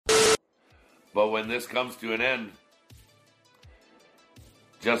But when this comes to an end,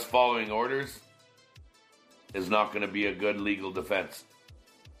 just following orders is not going to be a good legal defense.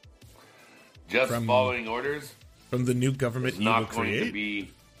 Just following orders from the new government is not going to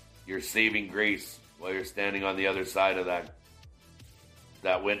be your saving grace while you're standing on the other side of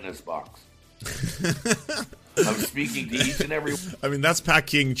that witness box. I'm speaking to each and every. I mean, that's Pat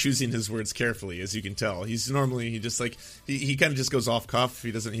King choosing his words carefully, as you can tell. He just like he kind of just goes off cuff.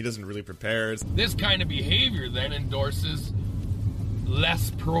 He doesn't really prepare. This kind of behavior then endorses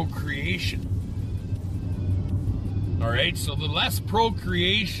less procreation. All right, so the less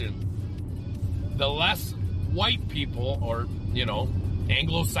procreation, the less white people, or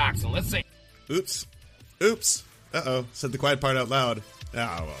Anglo-Saxon. Let's say. Oops. Uh-oh. Said the quiet part out loud. Oh,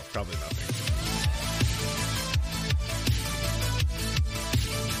 well, probably nothing.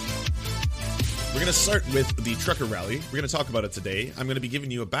 We're going to start with the trucker rally. We're going to talk about it today. I'm going to be giving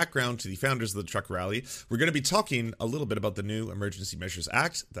you a background to the founders of the trucker rally. We're going to be talking a little bit about the new Emergency Measures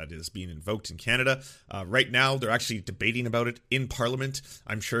Act that is being invoked in Canada. Right now, they're actually debating about it in Parliament.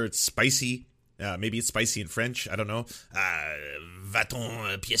 I'm sure it's spicy. Maybe it's spicy in French. I don't know.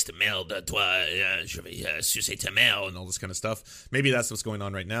 Va-t-on pièce de merde, toi, je vais sucer ta mère, and all this kind of stuff. Maybe that's what's going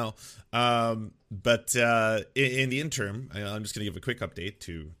on right now. But in the interim, I'm just going to give a quick update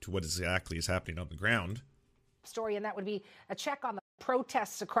to what exactly is happening on the ground. Story, and that would be a check on the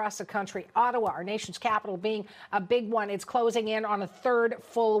protests across the country. Ottawa, our nation's capital, being a big one. It's closing in on a third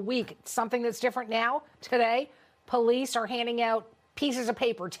full week. Something that's different now, today, police are handing out pieces of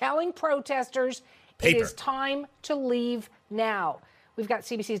paper telling protesters it is time to leave now. We've got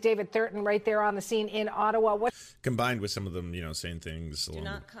CBC's David Thurton right there on the scene in Ottawa. Combined with some of them, saying things. Do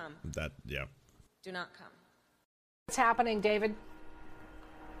not come. Do not come. What's happening, David?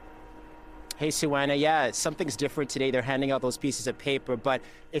 Hey, Suanna. Yeah, something's different today. They're handing out those pieces of paper. But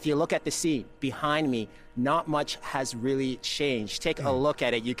if you look at the scene behind me, not much has really changed. Take a look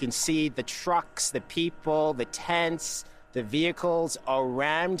at it. You can see the trucks, the people, the tents, the vehicles are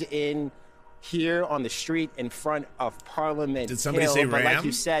rammed in here on the street in front of Parliament Did somebody Hill. say But ram? like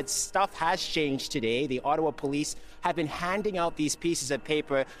you said, stuff has changed today. The Ottawa police have been handing out these pieces of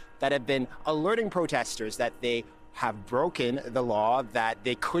paper that have been alerting protesters that they have broken the law, that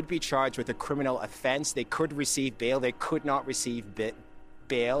they could be charged with a criminal offense, they could receive bail, they could not receive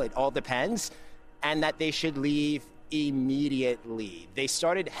bail, it all depends, and that they should leave immediately. They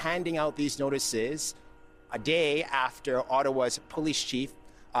started handing out these notices a day after Ottawa's police chief,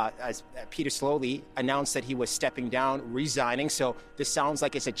 as Peter Slowly, announced that he was stepping down, resigning. So this sounds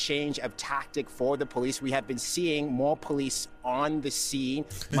like it's a change of tactic for the police. We have been seeing more police on the scene.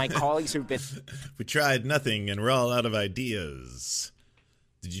 My colleagues have been... We tried nothing and we're all out of ideas.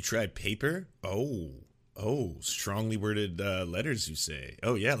 Did you try paper? Oh, strongly worded letters, you say.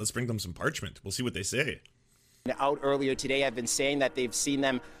 Oh, yeah, let's bring them some parchment. We'll see what they say. Out earlier today have been saying that they've seen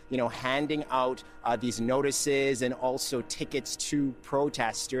them, handing out these notices and also tickets to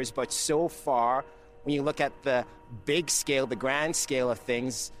protesters. But so far, when you look at the big scale, the grand scale of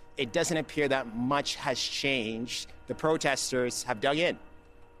things, it doesn't appear that much has changed. The protesters have dug in.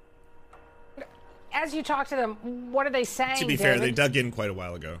 As you talk to them, what are they saying, To be fair, they dug in quite a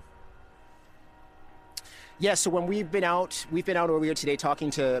while ago. Yeah, so when we've been out earlier today talking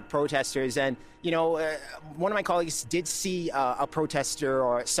to protesters, and one of my colleagues did see a protester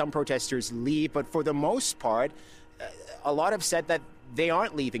or some protesters leave, but for the most part, a lot have said that they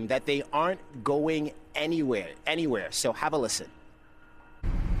aren't leaving, that they aren't going anywhere. So have a listen.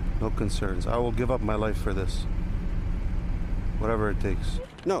 No concerns. I will give up my life for this, whatever it takes.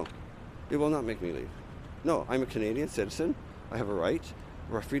 No, it will not make me leave. No, I'm a Canadian citizen. I have a right.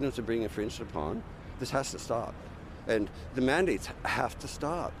 Our freedoms are being infringed upon. This has to stop. And the mandates have to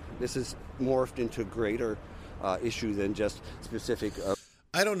stop. This is morphed into a greater issue than just specific...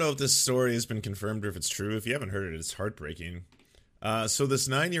 I don't know if this story has been confirmed or if it's true. If you haven't heard it, it's heartbreaking. So this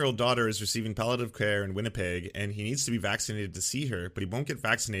 9-year-old daughter is receiving palliative care in Winnipeg, and he needs to be vaccinated to see her, but he won't get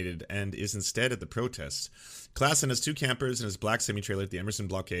vaccinated and is instead at the protest. Klassen has 2 campers in his black semi-trailer at the Emerson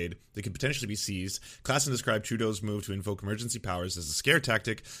blockade that could potentially be seized. Klassen described Trudeau's move to invoke emergency powers as a scare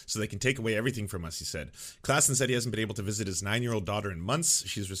tactic so they can take away everything from us, he said. Klassen said he hasn't been able to visit his 9-year-old daughter in months.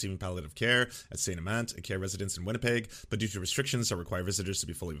 She's receiving palliative care at St. Amant, a care residence in Winnipeg, but due to restrictions that require visitors to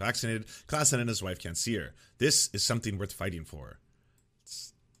be fully vaccinated, Klassen and his wife can't see her. This is something worth fighting for.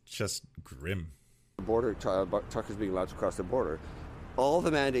 It's just grim. Border truckers being allowed to cross the border. All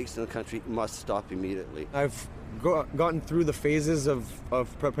the mandates in the country must stop immediately. I've gotten through the phases of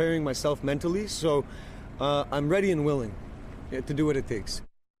preparing myself mentally, so I'm ready and willing to do what it takes.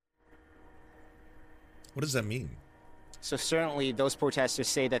 What does that mean? So certainly those protesters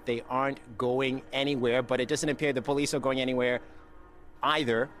say that they aren't going anywhere, but it doesn't appear the police are going anywhere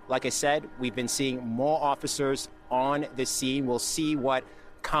either. Like I said, we've been seeing more officers on the scene. We'll see what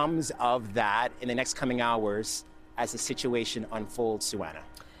comes of that in the next coming hours as the situation unfolds, Suana.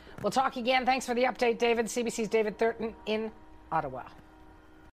 We'll talk again. Thanks for the update, David. CBC's David Thurton in Ottawa.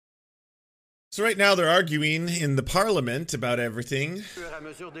 So right now they're arguing in the Parliament about everything.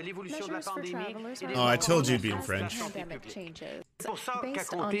 Oh, I told you it'd be in French.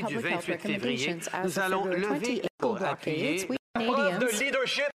 Based on public health recommendations as of February 28th blockades, we Canadians,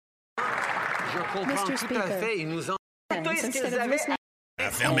 Mr. Speaker, instead of listening.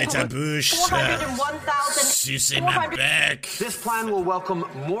 Fermez ta bouche. Sucez ma bec. This plan will welcome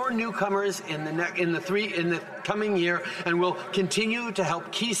more newcomers in the coming year and will continue to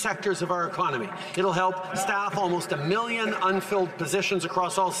help key sectors of our economy. It'll help staff almost 1 million unfilled positions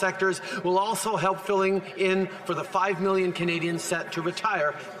across all sectors. Will also help filling in for the 5 million Canadians set to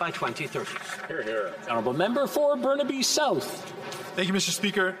retire by 2030. Hear, hear. Honourable Member for Burnaby South. Thank you, Mr.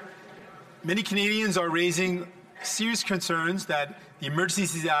 Speaker. Many Canadians are raising serious concerns that the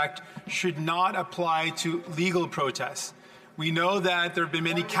Emergencies Act should not apply to legal protests. We know that there have been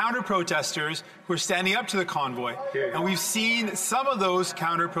many counter-protesters who are standing up to the convoy, and we've seen some of those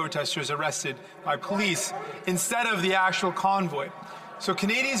counter-protesters arrested by police instead of the actual convoy. So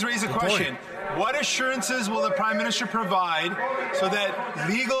Canadians raise a question. What assurances will the Prime Minister provide so that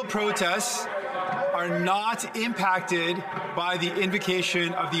legal protests are not impacted by the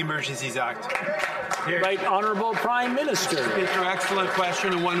invocation of the Emergencies Act? Right, Honourable Prime Minister. Speaker, excellent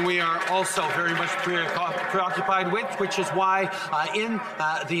question, and one we are also very much preoccupied with, which is why in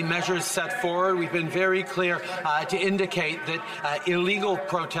the measures set forward, we've been very clear to indicate that illegal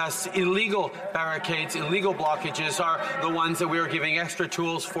protests, illegal barricades, illegal blockages are the ones that we are giving extra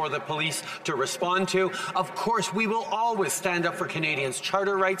tools for the police to respond to. Of course, we will always stand up for Canadians'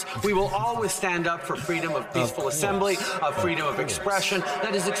 charter rights. We will always stand up for freedom of peaceful assembly, of freedom of expression.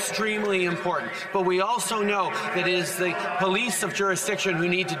 That is extremely important. But we also know that it is the police of jurisdiction who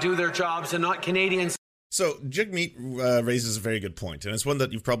need to do their jobs and not Canadians. So, Jigmeat raises a very good point, and it's one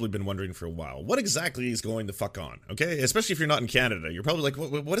that you've probably been wondering for a while. What exactly is going the fuck on, okay? Especially if you're not in Canada. You're probably like,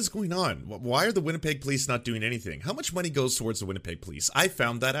 what is going on? Why are the Winnipeg police not doing anything? How much money goes towards the Winnipeg police? I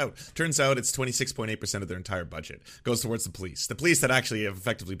found that out. Turns out it's 26.8% of their entire budget goes towards the police. The police that actually have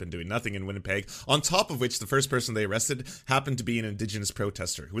effectively been doing nothing in Winnipeg, on top of which the first person they arrested happened to be an Indigenous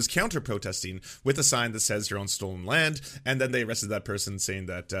protester who was counter-protesting with a sign that says you're on stolen land, and then they arrested that person saying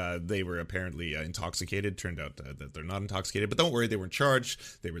that they were apparently intoxicated. Turned out that they're not intoxicated, but don't worry, they weren't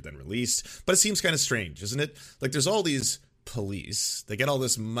charged. They were then released. But it seems kind of strange, isn't it? Like, there's all these police, they get all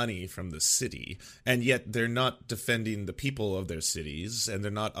this money from the city, and yet they're not defending the people of their cities, and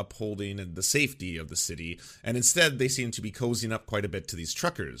they're not upholding the safety of the city, and instead they seem to be cozying up quite a bit to these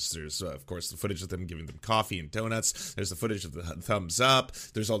truckers. There's of course the footage of them giving them coffee and donuts. There's the footage of the thumbs up.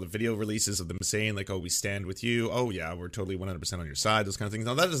 There's all the video releases of them saying like, oh, we stand with you, oh yeah, we're totally 100% on your side, those kind of things.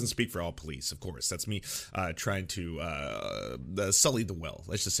 Now that doesn't speak for all police, of course. That's me trying to sully the well,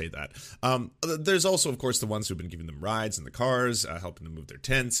 let's just say that. There's also of course the ones who've been giving them rides in the cars, helping them move their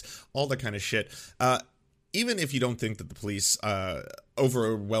tents, all that kind of shit. Even if you don't think that the police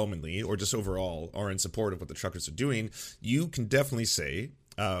overwhelmingly or just overall are in support of what the truckers are doing, you can definitely say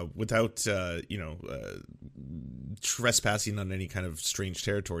without trespassing on any kind of strange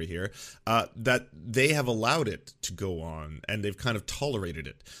territory here, that they have allowed it to go on and they've kind of tolerated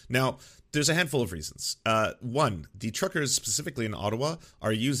it. Now, there's a handful of reasons. One, the truckers, specifically in Ottawa,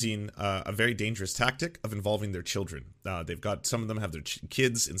 are using a very dangerous tactic of involving their children. They've got, some of them have their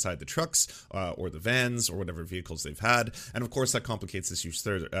kids inside the trucks or the vans or whatever vehicles they've had. And of course, that complicates this use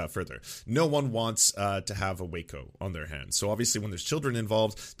further. No one wants to have a Waco on their hands. So obviously, when there's children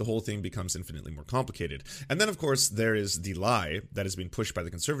involved, the whole thing becomes infinitely more complicated. And then, of course, there is the lie that is being pushed by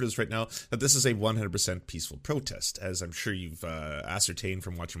the Conservatives right now that this is a 100% peaceful protest. As I'm sure you've ascertained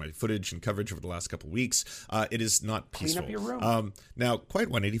from watching my footage and coverage over the last couple of weeks, it is not peaceful. Clean up your room. Now, quite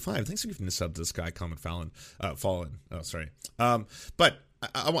 185. Thanks for giving the sub to this guy, Common Fallen. Oh, sorry. But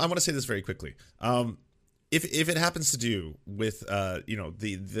I want to say this very quickly. If it happens to do with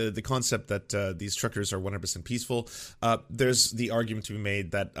the concept that these truckers are 100% peaceful, there's the argument to be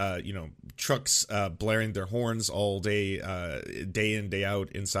made that trucks blaring their horns all day, day in, day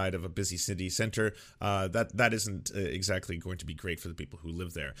out inside of a busy city center, that isn't exactly going to be great for the people who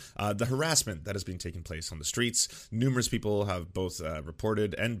live there. The harassment that has been taking place on the streets, numerous people have both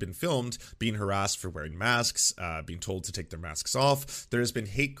reported and been filmed being harassed for wearing masks, being told to take their masks off. There has been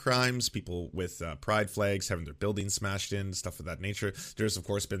hate crimes, people with pride flags Winnipegs having their buildings smashed in, stuff of that nature. There's, of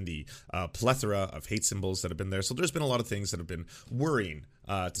course, been the plethora of hate symbols that have been there. So there's been a lot of things that have been worrying,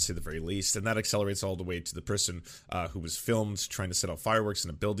 to say the very least. And that accelerates all the way to the person who was filmed trying to set off fireworks in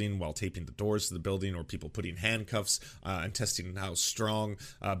a building while taping the doors to the building, or people putting handcuffs and testing how strong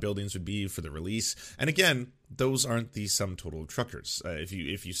buildings would be for the release. And again, those aren't the sum total of truckers.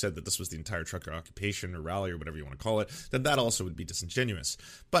 If you said that this was the entire trucker occupation or rally or whatever you want to call it, then that also would be disingenuous.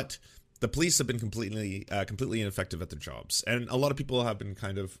 But the police have been completely ineffective at their jobs, and a lot of people have been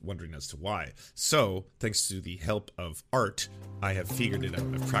kind of wondering as to why. So, thanks to the help of art, I have figured it out.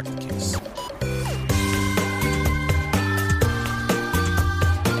 I've cracked the case.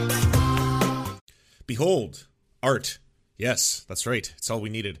 Behold, art. Yes, that's right. It's all we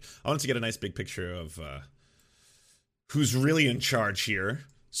needed. I wanted to get a nice big picture of who's really in charge here.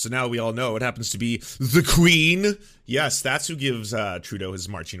 So now we all know it happens to be the Queen. Yes, that's who gives Trudeau his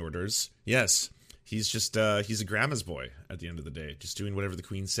marching orders. Yes, he's just, he's a grandma's boy at the end of the day, just doing whatever the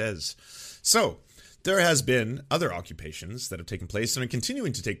Queen says. So there has been other occupations that have taken place and are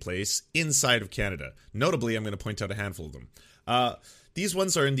continuing to take place inside of Canada. Notably, I'm going to point out a handful of them. These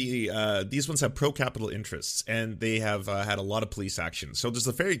ones are in the, these ones have pro-capital interests, and they have had a lot of police action. So there's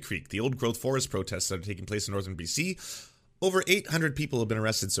the Fairy Creek, the old growth forest protests that are taking place in northern BC. Over 800 people have been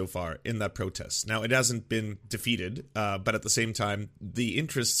arrested so far in that protest. Now, it hasn't been defeated, but at the same time, the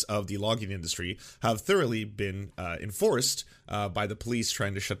interests of the logging industry have thoroughly been enforced by the police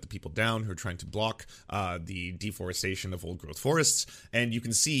trying to shut the people down who are trying to block the deforestation of old growth forests. And you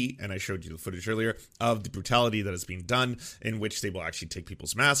can see, and I showed you the footage earlier, of the brutality that is being done, in which they will actually take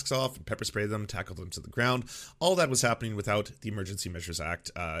people's masks off and pepper spray them, tackle them to the ground. All that was happening without the Emergency Measures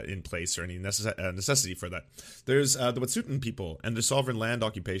Act in place or any necessity for that. There's the Wet'suwet'en people and their sovereign land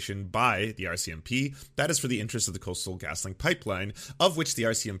occupation by the RCMP. That is for the interest of the Coastal GasLink pipeline, of which the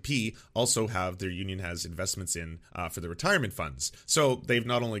RCMP also have, their union has investments in for the retirement funds. So they've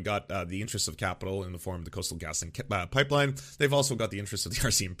not only got the interest of capital in the form of the Coastal GasLink pipeline, they've also got the interest of the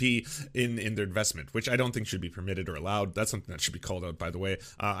RCMP in their investment, which I don't think should be permitted or allowed. That's something that should be called out, by the way.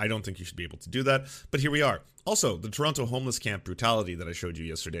 I don't think you should be able to do that, but here we are. Also, the Toronto homeless camp brutality that I showed you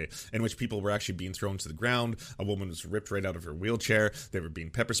yesterday, in which people were actually being thrown to the ground, a woman was ripped right out of her wheelchair, they were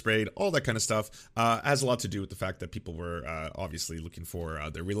being pepper sprayed, all that kind of stuff, has a lot to do with the fact that people were obviously looking for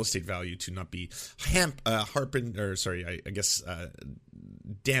their real estate value to not be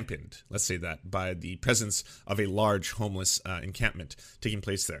dampened, let's say that, by the presence of a large homeless encampment taking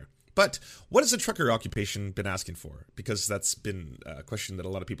place there. But what has the trucker occupation been asking for? Because that's been a question that a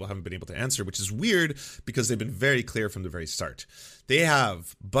lot of people haven't been able to answer, which is weird because they've been very clear from the very start. They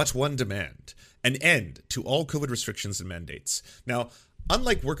have but one demand: an end to all COVID restrictions and mandates. Now,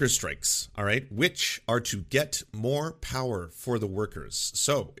 unlike workers' strikes, all right, which are to get more power for the workers.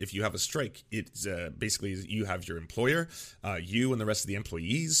 So if you have a strike, it's basically you have your employer, you and the rest of the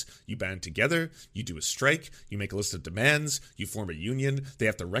employees, you band together, you do a strike, you make a list of demands, you form a union. They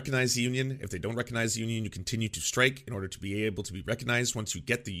have to recognize the union. If they don't recognize the union, you continue to strike in order to be able to be recognized. Once you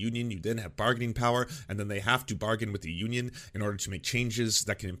get the union, you then have bargaining power, and then they have to bargain with the union in order to make changes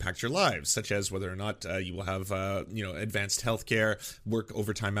that can impact your lives, such as whether or not you will have, advanced health care, work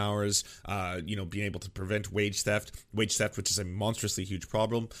overtime hours, being able to prevent wage theft, which is a monstrously huge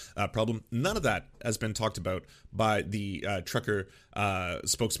problem. None of that has been talked about by the trucker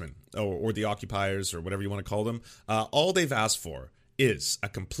spokesman or the occupiers or whatever you want to call them. All they've asked for is a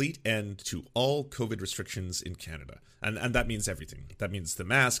complete end to all COVID restrictions in Canada. And that means everything. That means the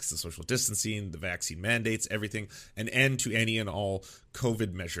masks, the social distancing, the vaccine mandates, everything. An end to any and all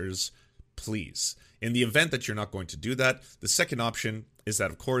COVID measures, please. In the event that you're not going to do that, the second option is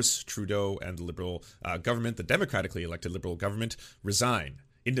that, of course, Trudeau and the Liberal government, the democratically elected Liberal government, resign.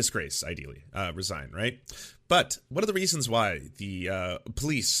 In disgrace, ideally. Resign, right? But one of the reasons why the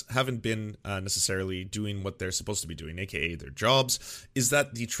police haven't been necessarily doing what they're supposed to be doing, aka their jobs, is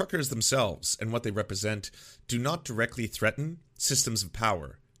that the truckers themselves and what they represent do not directly threaten systems of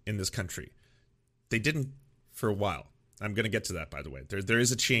power in this country. They didn't for a while. I'm going to get to that, by the way. There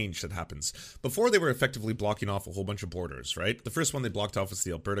is a change that happens. Before, they were effectively blocking off a whole bunch of borders, right? The first one they blocked off was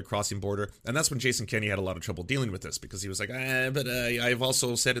the Alberta crossing border, and that's when Jason Kenney had a lot of trouble dealing with this, because he was like, I've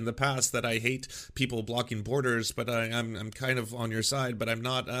also said in the past that I hate people blocking borders, but I'm kind of on your side, but I'm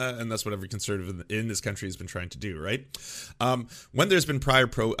not, and that's what every conservative in this country has been trying to do, right? When there's been prior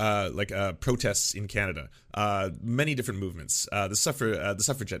protests in Canada, many different movements, the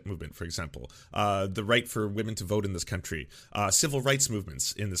suffragette movement, for example, the right for women to vote in this country, country, civil rights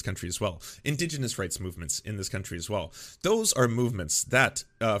movements in this country as well, indigenous rights movements in this country as well. Those are movements that,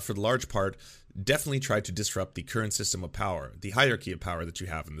 for the large part, definitely try to disrupt the current system of power, the hierarchy of power that you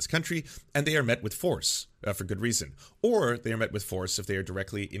have in this country, and they are met with force for good reason. Or they are met with force if they are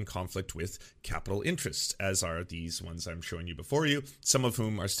directly in conflict with capital interests, as are these ones I'm showing you before you, some of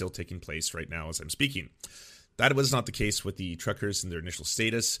whom are still taking place right now as I'm speaking. That was not the case with the truckers in their initial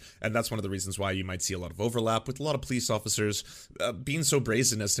status, and that's one of the reasons why you might see a lot of overlap with a lot of police officers being so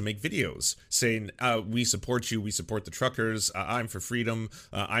brazen as to make videos saying, we support you, we support the truckers, I'm for freedom,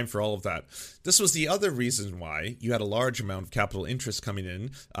 I'm for all of that. This was the other reason why you had a large amount of capital interest coming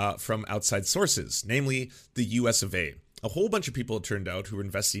in from outside sources, namely the US of A. A whole bunch of people, it turned out, who were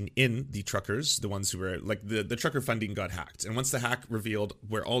investing in the truckers, the ones who were, like, the trucker funding got hacked. And once the hack revealed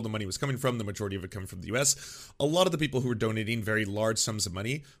where all the money was coming from, the majority of it coming from the US, a lot of the people who were donating very large sums of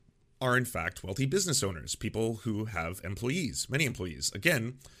money are, in fact, wealthy business owners, people who have employees, many employees.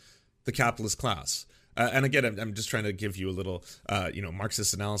 Again, the capitalist class. And again, I'm just trying to give you a little,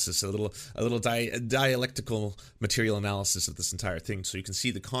 Marxist analysis, a little dialectical material analysis of this entire thing, so you can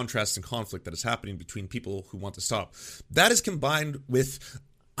see the contrast and conflict that is happening between people who want to stop. That is combined with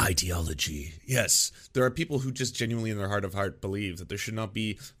ideology. Yes, there are people who just genuinely in their heart of heart believe that there should not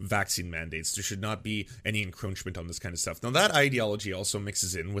be vaccine mandates. There should not be any encroachment on this kind of stuff. Now, that ideology also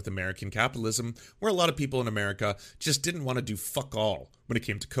mixes in with American capitalism, where a lot of people in America just didn't want to do fuck all when it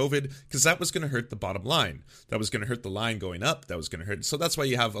came to COVID, because that was going to hurt the bottom line. That was going to hurt the line going up. That was going to hurt. So that's why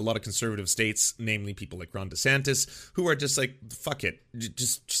you have a lot of conservative states, namely people like Ron DeSantis, who are just like, fuck it,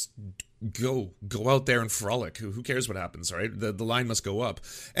 just go out there and frolic. Who cares what happens, right? The line must go up.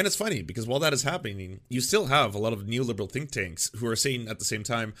 And it's funny, because while that is happening, you still have a lot of neoliberal think tanks who are saying at the same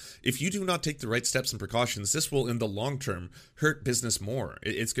time, if you do not take the right steps and precautions, this will in the long term hurt business more.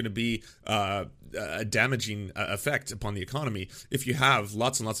 It's going to be a damaging effect upon the economy if you have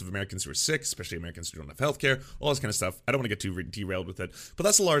lots and lots of Americans who are sick, especially Americans who don't have healthcare, all this kind of stuff. I don't want to get too derailed with it, but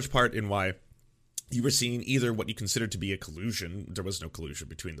that's a large part in why you were seeing either what you considered to be a collusion. There was no collusion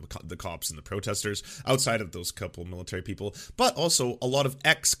between the cops and the protesters, outside of those couple military people, but also a lot of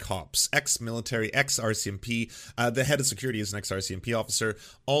ex-cops, ex-military, ex-RCMP. The head of security is an ex-RCMP officer,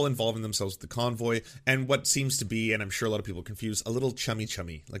 all involving themselves with the convoy, and what seems to be, and I'm sure a lot of people are confused, a little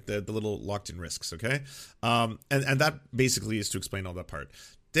chummy, like the little locked-in risks, okay? And that basically is to explain all that part.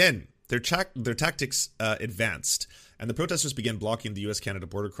 Then their tactics advanced, and the protesters began blocking the US-Canada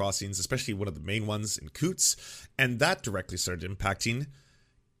border crossings, especially one of the main ones in Coutts, and that directly started impacting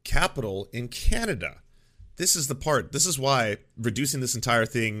capital in Canada. This is the part. This is why reducing this entire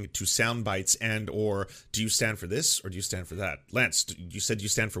thing to sound bites and or do you stand for this or do you stand for that? Lance, you said you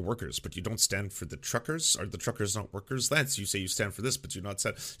stand for workers, but you don't stand for the truckers? Are the truckers not workers? Lance, you say you stand for this, but you're not.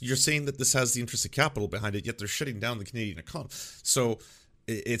 You're saying that this has the interest of capital behind it, yet they're shutting down the Canadian economy. So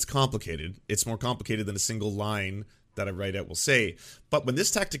it's complicated. It's more complicated than a single line that I write out will say. But when this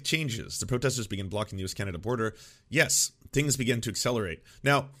tactic changes, the protesters begin blocking the US-Canada border, yes, things begin to accelerate.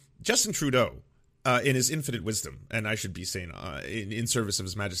 Now, Justin Trudeau, in his infinite wisdom, and I should be saying in service of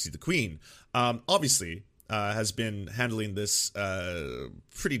His Majesty the Queen, obviously has been handling this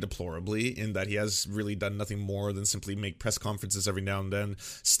pretty deplorably, in that he has really done nothing more than simply make press conferences every now and then,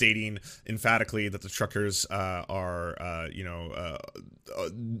 stating emphatically that the truckers are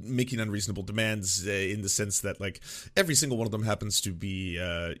making unreasonable demands in the sense that, like, every single one of them happens to be,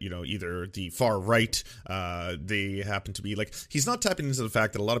 either the far right, they happen to be, like, he's not tapping into the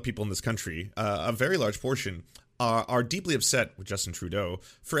fact that a lot of people in this country, a very large portion, are deeply upset with Justin Trudeau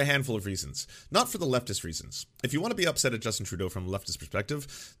for a handful of reasons. Not for the leftist reasons. If you want to be upset at Justin Trudeau from a leftist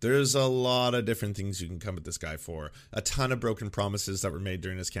perspective, there's a lot of different things you can come at this guy for. A ton of broken promises that were made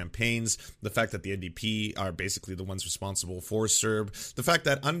during his campaigns. The fact that the NDP are basically the ones responsible for CERB. The fact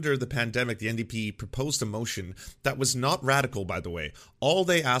that under the pandemic, the NDP proposed a motion that was not radical, by the way. All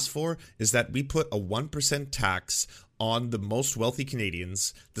they asked for is that we put a 1% tax on the most wealthy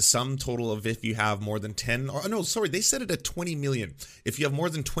Canadians, the sum total of if you have more than 10, or no, sorry, they set it at 20 million. If you have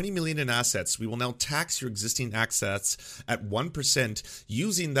more than 20 million in assets, we will now tax your existing assets at 1%,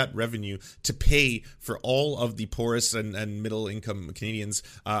 using that revenue to pay for all of the poorest and middle income Canadians,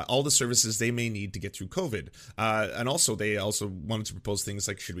 all the services they may need to get through COVID. And also, they also wanted to propose things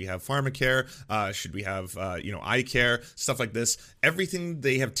like, should we have pharmacare? Should we have, eye care? Stuff like this. Everything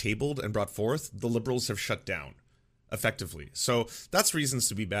they have tabled and brought forth, the Liberals have shut down. Effectively. So that's reasons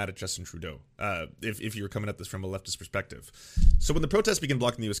to be bad at Justin Trudeau, if you're coming at this from a leftist perspective. So when the protests began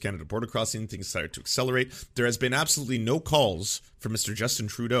blocking the US-Canada border crossing, things started to accelerate. There has been absolutely no calls for Mr. Justin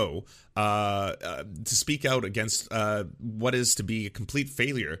Trudeau to speak out against what is to be a complete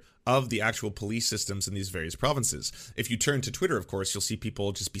failure of the actual police systems in these various provinces. If you turn to Twitter, of course, you'll see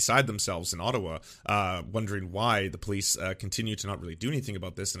people just beside themselves in Ottawa wondering why the police continue to not really do anything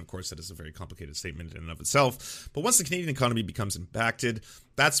about this. And of course, that is a very complicated statement in and of itself. But once the Canadian economy becomes impacted,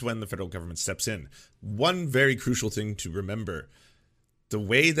 that's when the federal government steps in. One very crucial thing to remember: the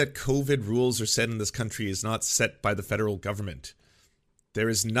way that COVID rules are set in this country is not set by the federal government. There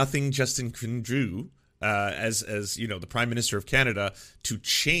is nothing Justin Trudeau, as you know, the Prime Minister of Canada, to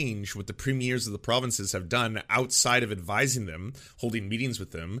change what the premiers of the provinces have done outside of advising them, holding meetings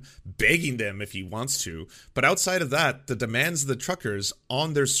with them, begging them if he wants to. But outside of that, the demands of the truckers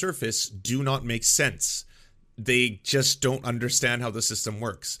on their surface do not make sense. They just don't understand how the system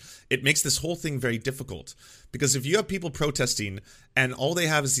works. It makes this whole thing very difficult, because if you have people protesting and all they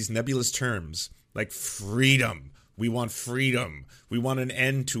have is these nebulous terms like freedom, we want freedom, we want an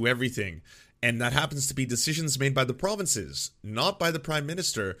end to everything, and that happens to be decisions made by the provinces, not by the Prime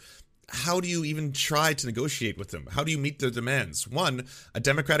Minister, how do you even try to negotiate with them? How do you meet their demands? One, a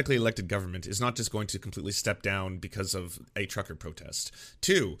democratically elected government is not just going to completely step down because of a trucker protest.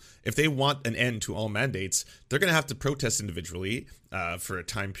 Two, if they want an end to all mandates, they're going to have to protest individually for a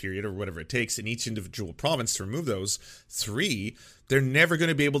time period or whatever it takes in each individual province to remove those. Three, they're never going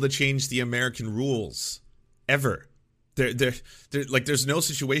to be able to change the American rules. Ever. There's no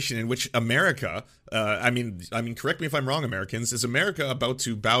situation in which America, I mean, correct me if I'm wrong, Americans, is America about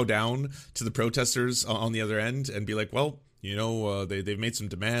to bow down to the protesters on the other end and be like, well, you know, they've made some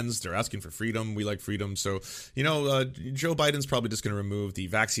demands, they're asking for freedom, we like freedom, so, you know, Joe Biden's probably just going to remove the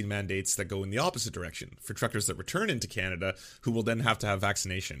vaccine mandates that go in the opposite direction for truckers that return into Canada, who will then have to have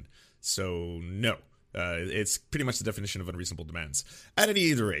vaccination. So, no. It's pretty much the definition of unreasonable demands. At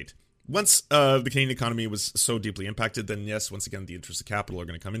any rate, once the Canadian economy was so deeply impacted, then yes, once again, the interests of capital are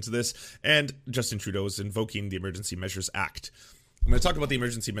going to come into this, and Justin Trudeau is invoking the Emergency Measures Act. I'm going to talk about the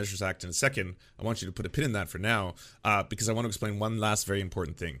Emergency Measures Act in a second. I want you to put a pin in that for now, because I want to explain one last very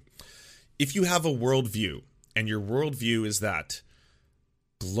important thing. If you have a worldview, and your worldview is that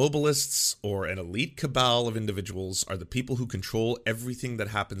globalists or an elite cabal of individuals are the people who control everything that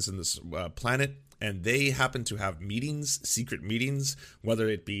happens in this planet, and they happen to have meetings, secret meetings, whether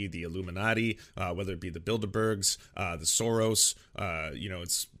it be the Illuminati, whether it be the Bilderbergs, the Soros,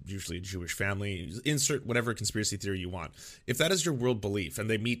 it's usually a Jewish family, insert whatever conspiracy theory you want. If that is your world belief, and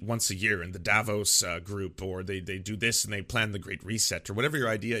they meet once a year in the Davos group, or they do this and they plan the Great Reset, or whatever your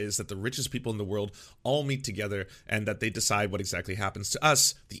idea is, that the richest people in the world all meet together and that they decide what exactly happens to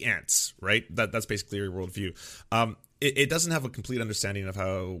us, the ants, right? That's basically your worldview. It doesn't have a complete understanding of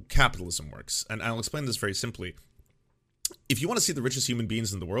how capitalism works. And I'll explain this very simply. If you want to see the richest human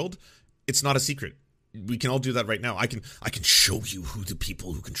beings in the world, it's not a secret. We can all do that right now. I can show you who the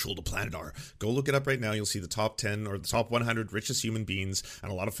people who control the planet are. Go look it up right now. You'll see the top 10 or the top 100 richest human beings,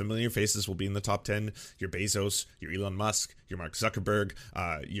 and a lot of familiar faces will be in the top 10. Your Bezos, your Elon Musk, your Mark Zuckerberg,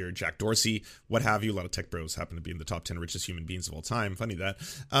 your Jack Dorsey, what have you. A lot of tech bros happen to be in the top 10 richest human beings of all time. Funny that.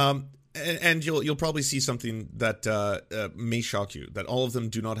 And you'll probably see something that may shock you, that all of them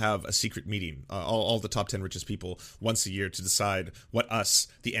do not have a secret meeting, all the top 10 richest people once a year to decide what us,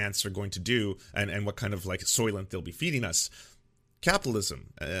 the ants, are going to do and what kind of like soylent they'll be feeding us.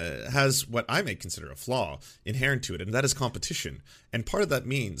 Capitalism has what I may consider a flaw inherent to it, and that is competition. And part of that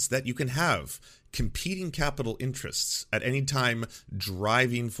means that you can have competing capital interests at any time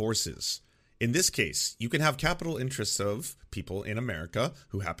driving forces. In this case, you can have capital interests of people in America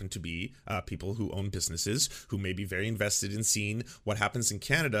who happen to be people who own businesses, who may be very invested in seeing what happens in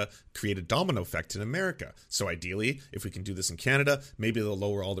Canada create a domino effect in America. So ideally, if we can do this in Canada, maybe they'll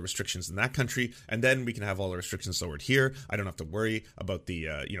lower all the restrictions in that country, and then we can have all the restrictions lowered here. I don't have to worry about the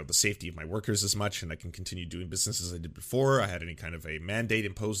the safety of my workers as much, and I can continue doing business as I did before I had any kind of a mandate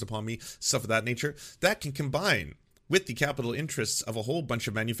imposed upon me, stuff of that nature. That can combine with the capital interests of a whole bunch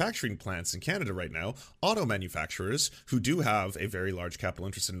of manufacturing plants in Canada right now, auto manufacturers who do have a very large capital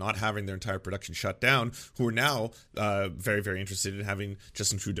interest in not having their entire production shut down, who are now very, very interested in having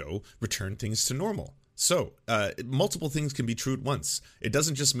Justin Trudeau return things to normal. So, multiple things can be true at once. It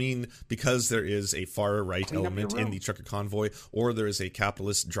doesn't just mean because there is a far-right element in the trucker convoy, or there is a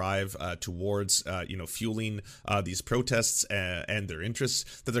capitalist drive towards, fueling these protests and their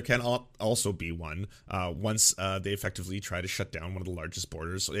interests, that there can also be one once they effectively try to shut down one of the largest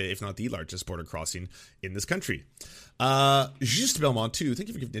borders, if not the largest border crossing in this country. Just Belmont, too. Thank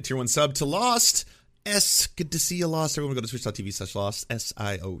you for giving a tier 1 sub to Lost. Good to see you, Lost. Everyone go to twitch.tv/Lost.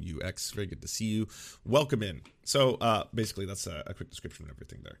 SIOUX. Very good to see you. Welcome in. So, basically, that's a quick description of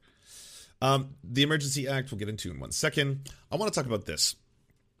everything there. The Emergency Act we'll get into in 1 second. I want to talk about this.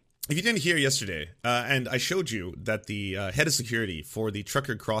 If you didn't hear yesterday, and I showed you that the head of security for the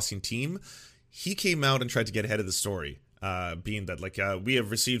trucker crossing team, he came out and tried to get ahead of the story. Being that, we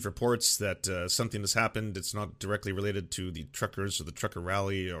have received reports that something has happened. It's not directly related to the truckers or the trucker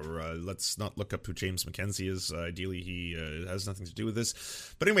rally, or let's not look up who James McKenzie is. Ideally, he has nothing to do with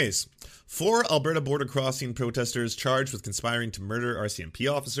this. But anyways, 4 Alberta border crossing protesters charged with conspiring to murder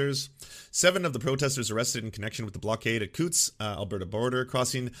RCMP officers. 7 of the protesters arrested in connection with the blockade at Coutts, Alberta border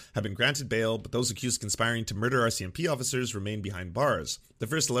crossing, have been granted bail, but those accused of conspiring to murder RCMP officers remain behind bars. The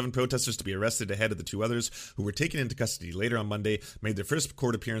first 11 protesters to be arrested ahead of the 2 others who were taken into custody later on Monday made their first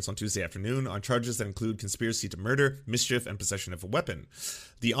court appearance on Tuesday afternoon on charges that include conspiracy to murder, mischief, and possession of a weapon.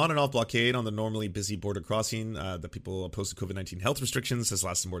 The on and off blockade on the normally busy border crossing that people opposed to COVID-19 health restrictions has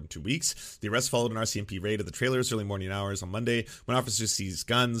lasted more than 2 weeks. The arrest followed an RCMP raid of the trailers early morning hours on Monday when officers seized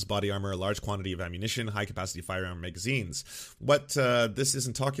guns, body armor, a large quantity of ammunition, high-capacity firearm magazines. What this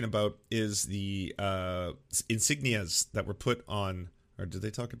isn't talking about is the insignias that were put on. Or did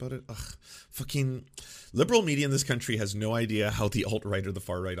they talk about it? Ugh, fucking liberal media in this country has no idea how the alt-right or the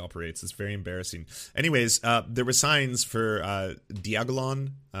far-right operates. It's very embarrassing. Anyways, there were signs for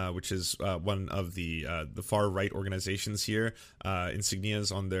Diagolon, which is one of the far-right organizations here,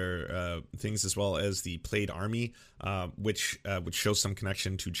 insignias on their things, as well as the Plaid Army, which would show some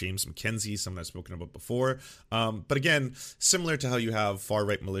connection to James McKenzie, someone I've spoken about before. But again, similar to how you have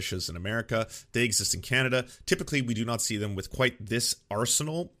far-right militias in America, they exist in Canada. Typically, we do not see them with quite this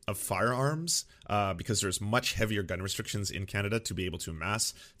arsenal of firearms because there's much heavier gun restrictions in Canada to be able to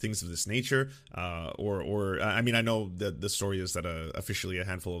amass things of this nature. I mean, I know that the story is that officially a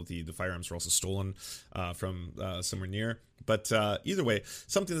handful of the firearms were also stolen from somewhere near. But either way,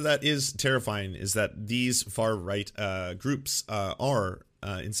 something that is terrifying is that these far-right groups are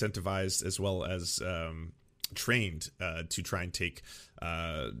incentivized as well as trained to try and take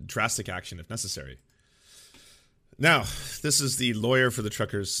drastic action if necessary. Now, this is the lawyer for the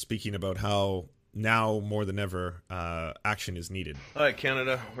truckers speaking about how now more than ever action is needed. Hi,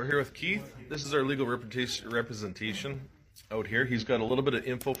 Canada. We're here with Keith. This is our legal representation out here. He's got a little bit of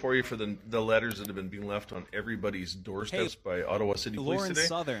info for you for the letters that have been being left on everybody's doorsteps by Ottawa City Police today.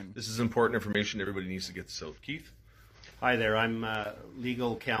 Southern. This is important information. Everybody needs to get this out. Keith? Hi there. I'm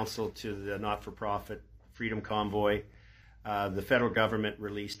legal counsel to the not-for-profit Freedom Convoy. The federal government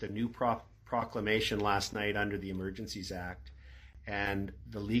released a new proclamation last night under the Emergencies Act, and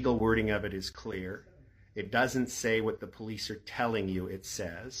the legal wording of it is clear. It doesn't say what the police are telling you it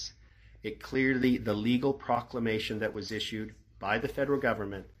says. It clearly, the legal proclamation that was issued by the federal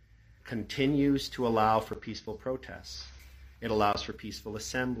government continues to allow for peaceful protests. It allows for peaceful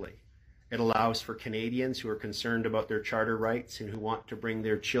assembly. It allows for Canadians who are concerned about their charter rights and who want to bring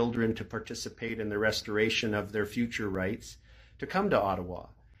their children to participate in the restoration of their future rights to come to Ottawa.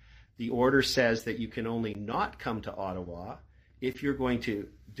 The order says that you can only not come to Ottawa if you're going to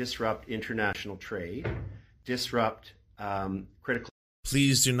disrupt international trade, disrupt critical...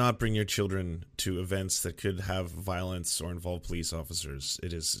 Please do not bring your children to events that could have violence or involve police officers.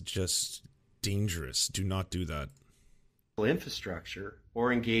 It is just dangerous. Do not do that. ...infrastructure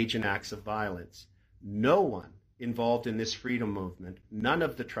or engage in acts of violence. No one involved in this freedom movement, none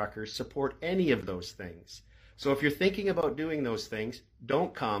of the truckers support any of those things. So if you're thinking about doing those things,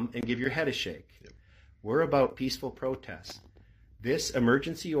 don't come and give your head a shake. Yep. We're about peaceful protest. This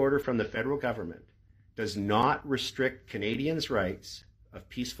emergency order from the federal government does not restrict Canadians' rights of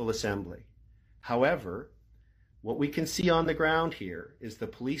peaceful assembly. However, what we can see on the ground here is the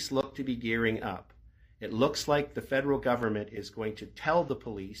police look to be gearing up. It looks like the federal government is going to tell the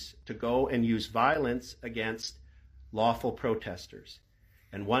police to go and use violence against lawful protesters.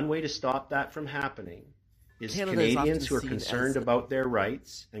 And one way to stop that from happening is Canadians who are concerned about their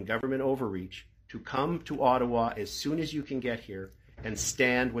rights and government overreach to come to Ottawa as soon as you can get here and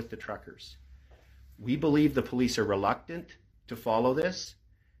stand with the truckers. We believe the police are reluctant to follow this.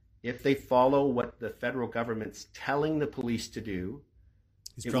 If they follow what the federal government's telling the police to do,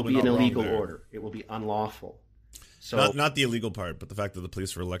 it will be an illegal order. It will be unlawful. So not the illegal part, but the fact that the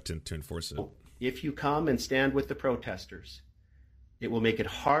police are reluctant to enforce it. If you come and stand with the protesters, it will make it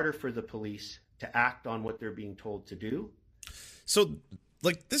harder for the police to act on what they're being told to do. So,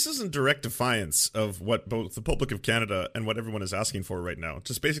 this isn't direct defiance of what both the public of Canada and what everyone is asking for right now.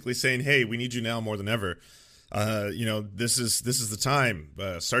 Just basically saying, hey, we need you now more than ever. This is the time.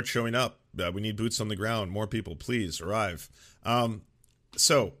 Start showing up. We need boots on the ground. More people, please arrive.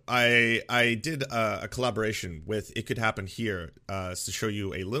 So I did a collaboration with It Could Happen Here to show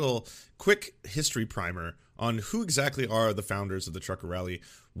you a little quick history primer on who exactly are the founders of the trucker rally.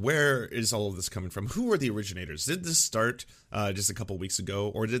 Where is all of this coming from? Who are the originators? Did this start just a couple weeks ago,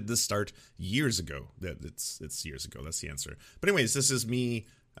 or did this start years ago? It's years ago. That's the answer. But anyways, this is me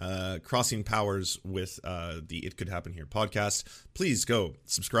crossing powers with the It Could Happen Here podcast. Please go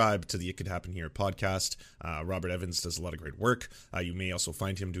subscribe to the It Could Happen Here podcast. Robert Evans does a lot of great work. You may also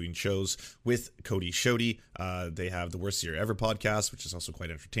find him doing shows with Cody Shoddy. They have the Worst Year Ever podcast, which is also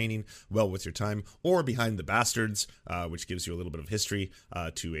quite entertaining, well worth your time, or Behind the Bastards, which gives you a little bit of history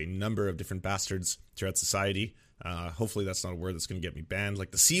to a number of different bastards throughout society. Hopefully that's not a word that's going to get me banned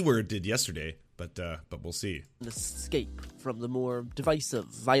like the C word did yesterday, but we'll see. An escape from the more divisive,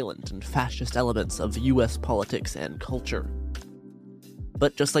 violent, and fascist elements of U.S. politics and culture.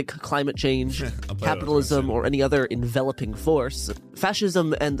 But just like climate change, capitalism, or any other enveloping force,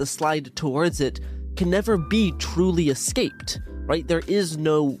 fascism and the slide towards it can never be truly escaped, right? There is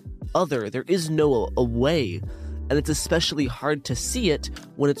no other, there is no a way. And it's especially hard to see it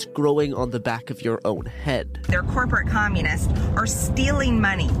when it's growing on the back of your own head. Their corporate communists are stealing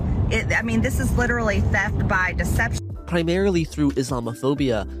money. This is literally theft by deception. Primarily through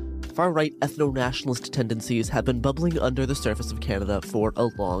Islamophobia, far-right ethno-nationalist tendencies have been bubbling under the surface of Canada for a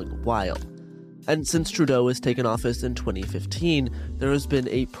long while. And since Trudeau has taken office in 2015, there has been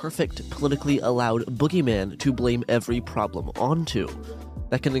a perfect politically allowed boogeyman to blame every problem onto.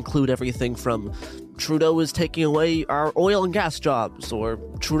 That can include everything from Trudeau is taking away our oil and gas jobs, or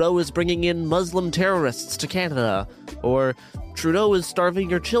Trudeau is bringing in Muslim terrorists to Canada, or Trudeau is starving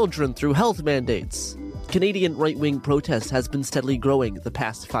your children through health mandates. Canadian right-wing protest has been steadily growing the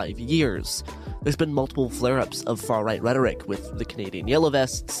past 5 years. There's been multiple flare-ups of far-right rhetoric with the Canadian Yellow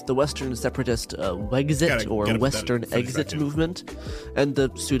Vests, the Western separatist Wexit or Western Exit movement, and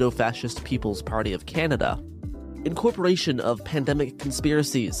the pseudo-fascist People's Party of Canada. Incorporation of pandemic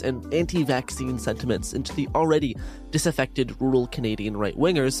conspiracies and anti-vaccine sentiments into the already disaffected rural Canadian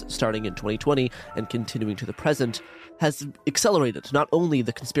right-wingers, starting in 2020 and continuing to the present, has accelerated not only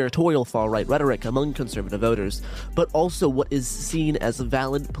the conspiratorial far-right rhetoric among conservative voters, but also what is seen as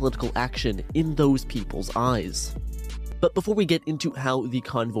valid political action in those people's eyes. But before we get into how the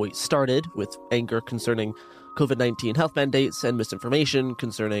convoy started, with anger concerning COVID-19 health mandates and misinformation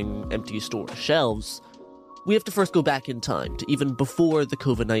concerning empty store shelves, we have to first go back in time to even before the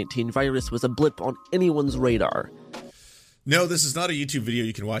COVID-19 virus was a blip on anyone's radar. No, this is not a YouTube video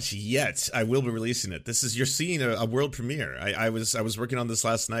you can watch yet. I will be releasing it. You're seeing a world premiere. I was working on this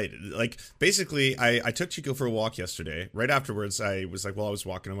last night. Like, basically, I took Chico for a walk yesterday. Right afterwards, I was like, while I was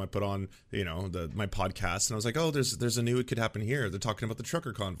walking him, I put on, my podcast, and I was like, oh, there's a new It Could Happen Here. They're talking about the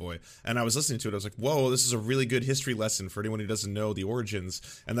trucker convoy. And I was listening to it. I was like, whoa, this is a really good history lesson for anyone who doesn't know the origins.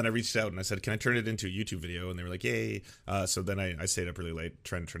 And then I reached out and I said, can I turn it into a YouTube video? And they were like, yay. So then I stayed up really late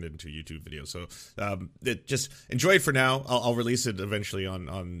trying to turn it into a YouTube video. So just enjoy it for now. I'll release it eventually on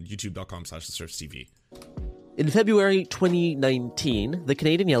youtube.com/thesurftv. In February 2019, the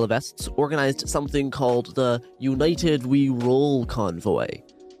Canadian Yellow Vests organized something called the United We Roll Convoy.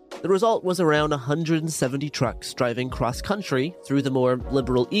 The result was around 170 trucks driving cross-country through the more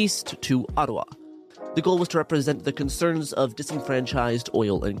liberal east to Ottawa. The goal was to represent the concerns of disenfranchised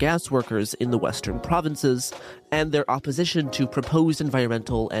oil and gas workers in the western provinces and their opposition to proposed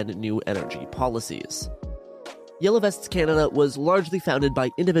environmental and new energy policies. Yellow Vests Canada was largely founded by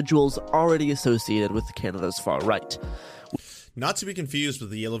individuals already associated with Canada's far right. Not to be confused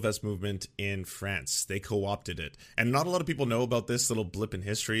with the Yellow Vest movement in France. They co-opted it. And not a lot of people know about this little blip in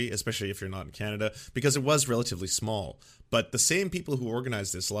history, especially if you're not in Canada, because it was relatively small. But the same people who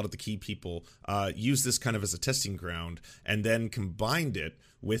organized this, a lot of the key people, used this kind of as a testing ground and then combined it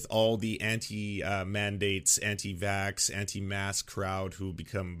with all the anti-mandates, anti-vax, anti-mask crowd who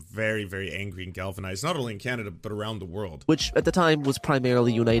become very, very angry and galvanized, not only in Canada, but around the world. Which at the time was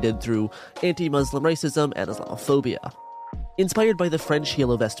primarily united through anti-Muslim racism and Islamophobia. Inspired by the French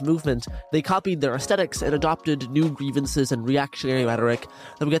Yellow Vest movement, they copied their aesthetics and adopted new grievances and reactionary rhetoric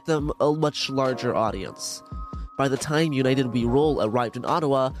that would get them a much larger audience. By the time United We Roll arrived in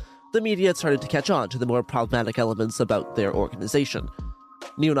Ottawa, the media had started to catch on to the more problematic elements about their organization.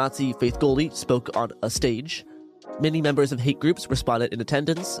 Neo-Nazi Faith Goldie spoke on a stage. Many members of hate groups responded in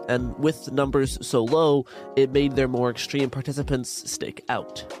attendance, and with numbers so low, it made their more extreme participants stick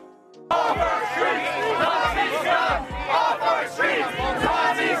out.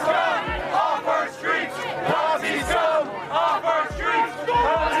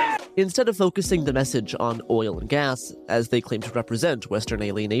 Instead of focusing the message on oil and gas, as they claim to represent Western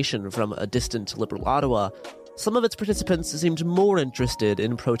alienation from a distant liberal Ottawa, some of its participants seemed more interested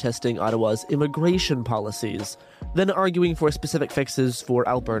in protesting Ottawa's immigration policies than arguing for specific fixes for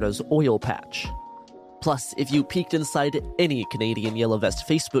Alberta's oil patch. Plus, if you peeked inside any Canadian Yellow Vest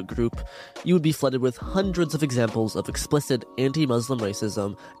Facebook group, you would be flooded with hundreds of examples of explicit anti-Muslim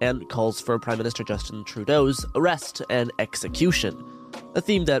racism and calls for Prime Minister Justin Trudeau's arrest and execution, a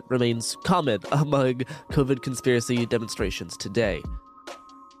theme that remains common among COVID conspiracy demonstrations today.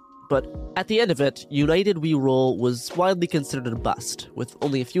 But at the end of it, United We Roll was widely considered a bust, with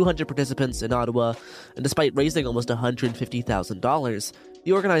only a few hundred participants in Ottawa, and despite raising almost $150,000,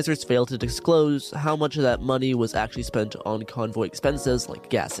 the organizers failed to disclose how much of that money was actually spent on convoy expenses like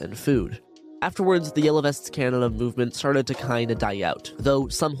gas and food. Afterwards, the Yellow Vests Canada movement started to kinda die out, though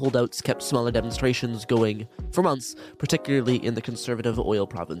some holdouts kept smaller demonstrations going for months, particularly in the conservative oil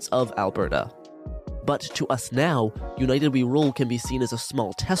province of Alberta. But to us now, United We Roll can be seen as a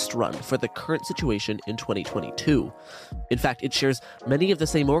small test run for the current situation in 2022. In fact, it shares many of the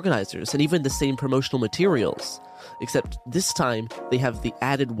same organizers and even the same promotional materials. Except this time, they have the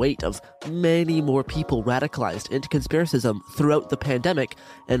added weight of many more people radicalized into conspiracism throughout the pandemic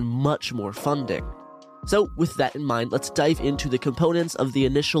and much more funding. So with that in mind, let's dive into the components of the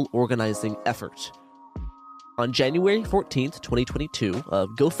initial organizing effort. On January 14th, 2022, a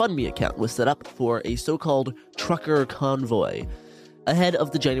GoFundMe account was set up for a so-called trucker convoy, ahead of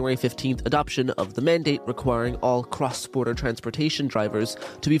the January 15th adoption of the mandate requiring all cross-border transportation drivers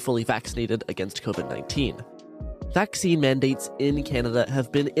to be fully vaccinated against COVID-19. Vaccine mandates in Canada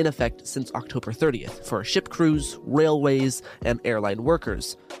have been in effect since October 30th for ship crews, railways, and airline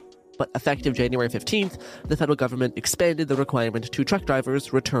workers. But effective January 15th, the federal government expanded the requirement to truck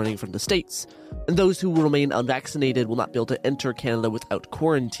drivers returning from the States, and those who will remain unvaccinated will not be able to enter Canada without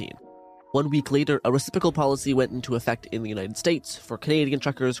quarantine. 1 week later, a reciprocal policy went into effect in the United States for Canadian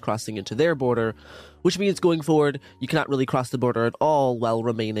truckers crossing into their border, which means going forward, you cannot really cross the border at all while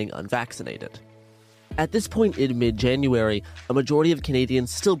remaining unvaccinated. At this point in mid-January, a majority of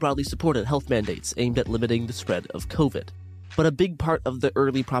Canadians still broadly supported health mandates aimed at limiting the spread of COVID. But a big part of the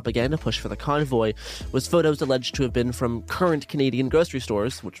early propaganda push for the convoy was photos alleged to have been from current Canadian grocery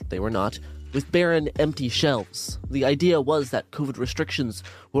stores, which they were not, with barren, empty shelves. The idea was that COVID restrictions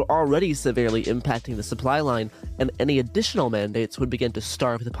were already severely impacting the supply line, and any additional mandates would begin to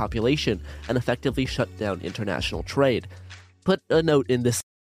starve the population and effectively shut down international trade. Put a note in this.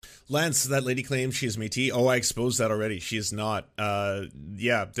 Lance, that lady claims she is Métis. Oh, I exposed that already. She is not.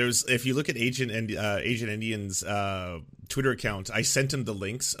 There's, if you look at Asian Indian's Twitter account, I sent him the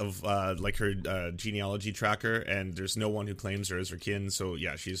links of her genealogy tracker, and there's no one who claims her as her kin. So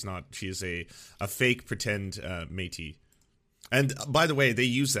yeah, she's not. She is a fake pretend Métis. And by the way, they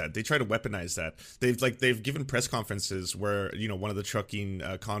use that. They try to weaponize that. They've given press conferences where, one of the trucking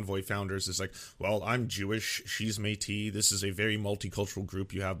convoy founders is like, well, I'm Jewish, she's Métis. This is a very multicultural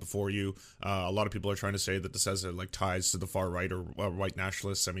group you have before you. A lot of people are trying to say that this has ties to the far right or white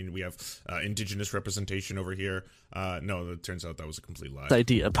nationalists. I mean, we have indigenous representation over here. No, it turns out that was a complete lie.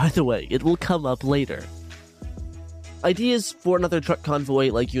 Idea, by the way, it will come up later. Ideas for another truck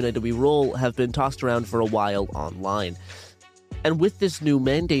convoy like United We Roll have been tossed around for a while online. And with this new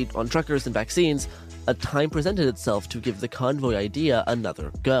mandate on truckers and vaccines, a time presented itself to give the convoy idea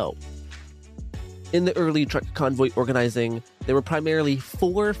another go. In the early truck convoy organizing, there were primarily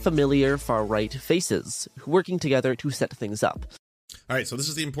 4 familiar far-right faces working together to set things up. All right, so this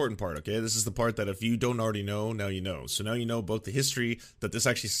is the important part, okay? This is the part that if you don't already know, now you know. So now you know about the history that this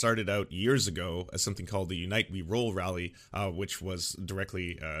actually started out years ago as something called the Unite We Roll rally, which was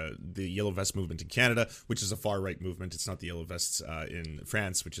directly the Yellow Vest movement in Canada, which is a far-right movement. It's not the Yellow Vests in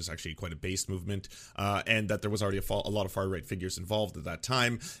France, which is actually quite a based movement, and that there was already a lot of far-right figures involved at that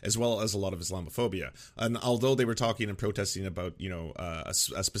time, as well as a lot of Islamophobia. And although they were talking and protesting about, a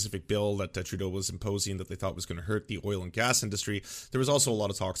specific bill that Trudeau was imposing that they thought was going to hurt the oil and gas industry, there was also a lot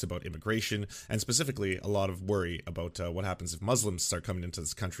of talks about immigration, and specifically a lot of worry about what happens if Muslims start coming into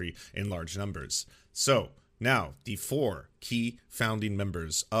this country in large numbers. So now the 4 key founding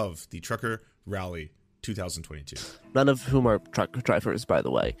members of the Trucker Rally 2022. None of whom are truck drivers, by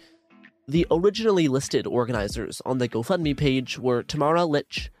the way. The originally listed organizers on the GoFundMe page were Tamara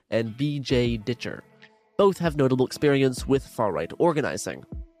Litch and B.J. Ditcher. Both have notable experience with far-right organizing.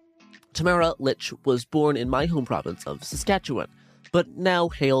 Tamara Litch was born in my home province of Saskatchewan, but now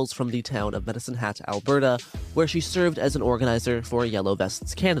hails from the town of Medicine Hat, Alberta, where she served as an organizer for Yellow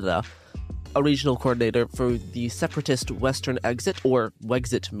Vests Canada, a regional coordinator for the separatist Western Exit, or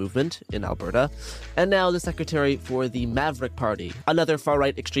Wexit movement in Alberta, and now the secretary for the Maverick Party, another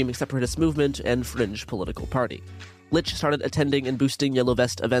far-right extreme separatist movement and fringe political party. Litch started attending and boosting Yellow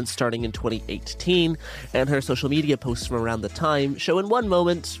Vest events starting in 2018, and her social media posts from around the time show in one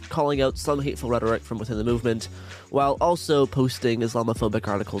moment calling out some hateful rhetoric from within the movement, while also posting Islamophobic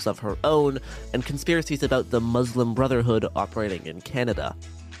articles of her own and conspiracies about the Muslim Brotherhood operating in Canada.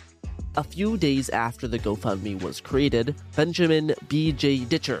 A few days after the GoFundMe was created, Benjamin B.J.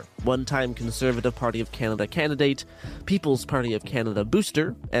 Ditcher, one-time Conservative Party of Canada candidate, People's Party of Canada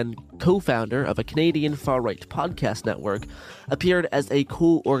booster, and co-founder of a Canadian far-right podcast network, appeared as a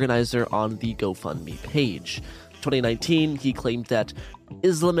co-organizer on the GoFundMe page. 2019, he claimed that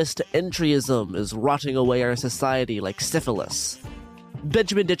Islamist entryism is rotting away our society like syphilis.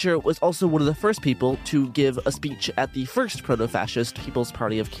 Benjamin Ditcher was also one of the first people to give a speech at the first proto-fascist People's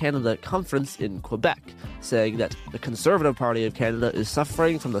Party of Canada conference in Quebec, saying that the Conservative Party of Canada is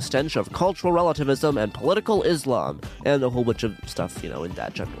suffering from the stench of cultural relativism and political Islam, and a whole bunch of stuff, in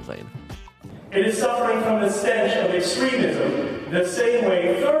that general vein. It is suffering from the stench of extremism, the same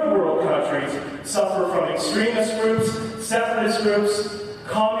way third world countries suffer from extremist groups, separatist groups,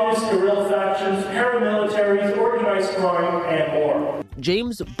 communist guerrilla factions, paramilitaries, organized crime, and more.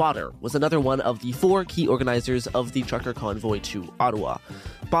 James Botter was another one of the 4 key organizers of the trucker convoy to Ottawa.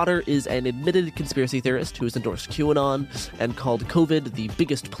 Botter is an admitted conspiracy theorist who has endorsed QAnon and called COVID the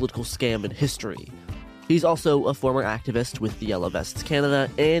biggest political scam in history. He's also a former activist with the Yellow Vests Canada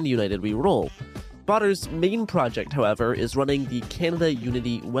and United We Roll. Botter's main project, however, is running the Canada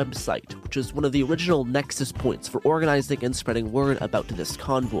Unity website, which is one of the original nexus points for organizing and spreading word about this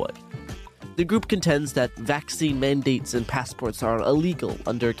convoy. The group contends that vaccine mandates and passports are illegal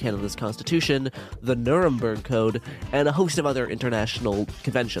under Canada's Constitution, the Nuremberg Code, and a host of other international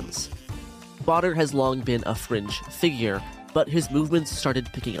conventions. Botter has long been a fringe figure, but his movements started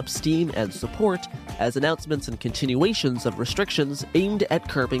picking up steam and support as announcements and continuations of restrictions aimed at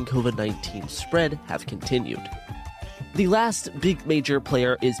curbing COVID-19 spread have continued. The last big major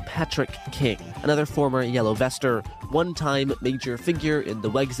player is Patrick King, another former Yellow Vester, one-time major figure in the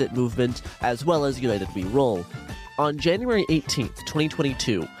Wexit movement, as well as United We Roll. On January 18th,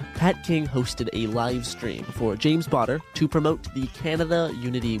 2022, Pat King hosted a live stream for James Botter to promote the Canada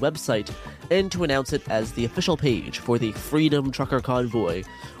Unity website and to announce it as the official page for the Freedom Trucker Convoy,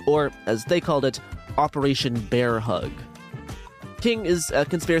 or, as they called it, Operation Bear Hug. King is a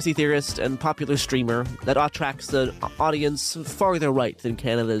conspiracy theorist and popular streamer that attracts an audience farther right than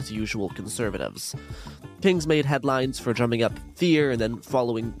Canada's usual conservatives. King's made headlines for drumming up fear and then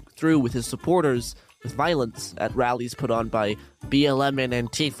following through with his supporters with violence at rallies put on by BLM and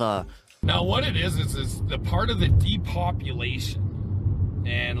Antifa. Now, what it is the part of the depopulation.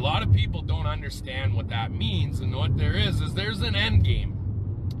 And a lot of people don't understand what that means, and what there is there's an end game.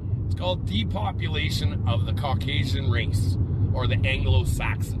 It's called depopulation of the Caucasian race, or the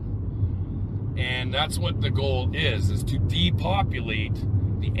Anglo-Saxon. And that's what the goal is to depopulate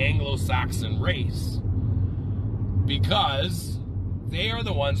the Anglo-Saxon race. Because they are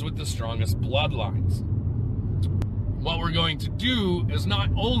the ones with the strongest bloodlines. What we're going to do is not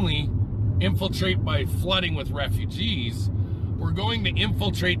only infiltrate by flooding with refugees, we're going to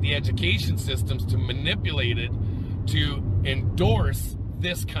infiltrate the education systems to manipulate it to endorse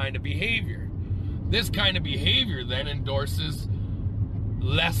this kind of behavior. This kind of behavior then endorses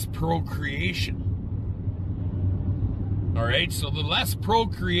less procreation. All right, so the less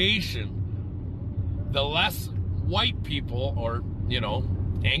procreation, the less white people, or,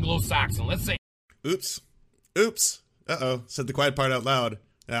 Anglo-Saxon, let's say. Oops. Uh-oh. Said the quiet part out loud.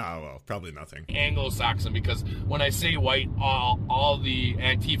 Oh, well, probably nothing. Anglo-Saxon, because when I say white, all the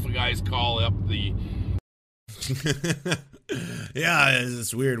Antifa guys call up the... Yeah,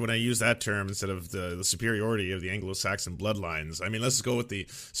 it's weird when I use that term instead of the superiority of the Anglo-Saxon bloodlines. I mean, let's go with the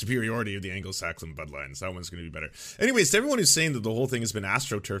superiority of the Anglo-Saxon bloodlines. That one's going to be better. Anyways, to everyone who's saying that the whole thing has been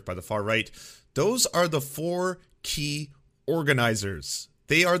astroturfed by the far right, those are the 4 key organizers.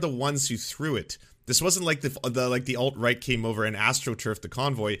 They are the ones who threw it. This wasn't like the alt-right came over and astroturfed the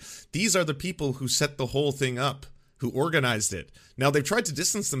convoy. These are the people who set the whole thing up, who organized it. Now, they've tried to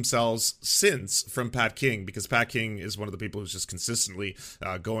distance themselves since from Pat King, because Pat King is one of the people who's just consistently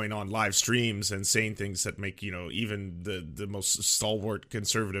going on live streams and saying things that make, even the most stalwart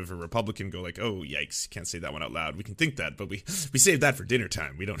conservative or Republican go like, oh, yikes, can't say that one out loud. We can think that, but we save that for dinner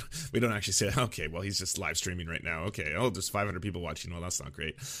time. We don't actually say, okay, well, he's just live streaming right now. Okay, oh, there's 500 people watching. Well, that's not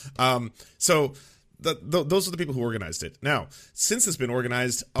great. So those are the people who organized it. Now, since it's been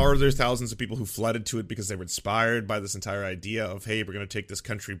organized, are there thousands of people who flooded to it because they were inspired by this entire idea of, hey, we're going to take this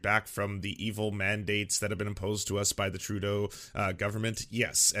country back from the evil mandates that have been imposed to us by the Trudeau government?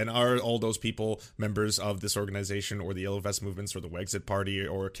 Yes. And are all those people members of this organization or the Yellow Vest movements or the Wexit Party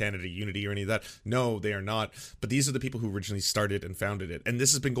or Canada Unity or any of that? No, they are not. But these are the people who originally started and founded it. And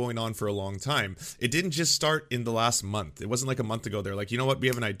this has been going on for a long time. It didn't just start in the last month. It wasn't like a month ago. They're like, you know what? We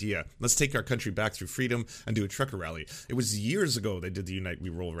have an idea. Let's take our country back through freedom and do a trucker rally. It was years ago they did the Unite We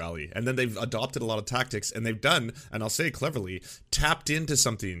Roll rally. And then they've adopted a lot of tactics, and they've done, and I'll say cleverly, tapped into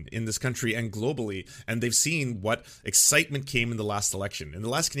something in this country and globally. And they've seen what excitement came in the last election. In the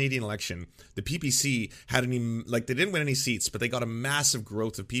last Canadian election, the PPC had they didn't win any seats, but they got a massive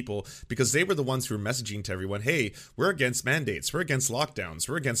growth of people because they were the ones who were messaging to everyone, hey, we're against mandates, we're against lockdowns,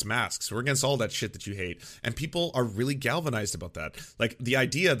 we're against masks, we're against all that shit that you hate. And people are really galvanized about that. Like the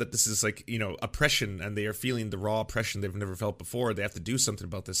idea that this is like, oppression, and they are feeling the raw oppression they've never felt before. They have to do something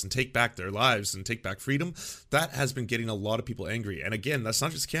about this and take back their lives and take back freedom. That has been getting a lot of people angry. And again, that's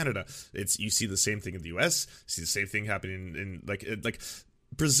not just Canada. You see the same thing in the US, you see the same thing happening in like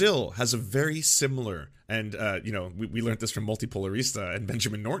Brazil has a very similar, and we learned this from Multipolarista and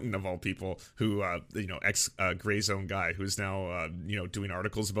Benjamin Norton of all people, who ex Gray Zone guy who's now doing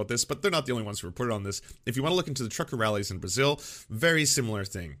articles about this. But they're not the only ones who reported on this. If you want to look into the trucker rallies in Brazil, very similar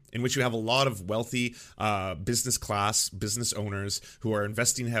thing, in which you have a lot of wealthy business owners who are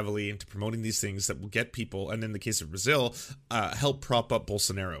investing heavily into promoting these things that will get people, and in the case of Brazil, help prop up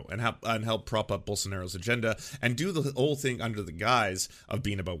Bolsonaro and help prop up Bolsonaro's agenda and do the whole thing under the guise of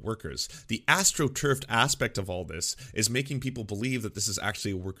being about workers. The astroturfed aspect of all this is making people believe that this is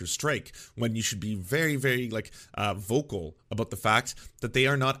actually a workers' strike, when you should be very, very vocal about the fact that they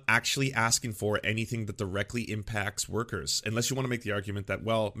are not actually asking for anything that directly impacts workers, unless you want to make the argument that,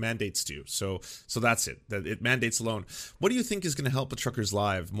 well, mandates do. So that's it. That it mandates alone. What do you think is going to help the truckers'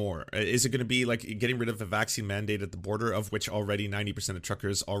 life more? Is it going to be like getting rid of a vaccine mandate at the border, of which already 90% of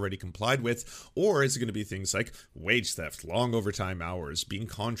truckers already complied with? Or is it going to be things like wage theft, long overtime hours, being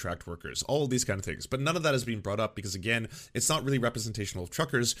contract workers, all of these kind of things? But none of that is being brought up because, again, it's not really representational of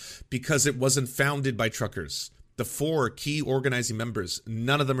truckers because it wasn't founded by truckers. The 4 key organizing members,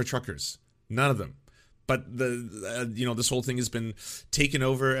 none of them are truckers. None of them. But this whole thing has been taken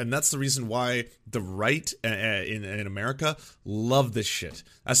over, and that's the reason why the right in America love this shit.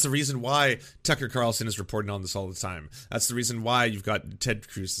 That's the reason why Tucker Carlson is reporting on this all the time. That's the reason why you've got Ted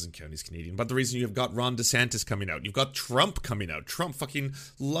Cruz isn't counting, he's Canadian, but the reason you've got Ron DeSantis coming out. You've got Trump coming out. Trump fucking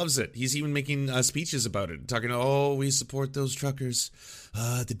loves it. He's even making speeches about it, talking, oh, we support those truckers.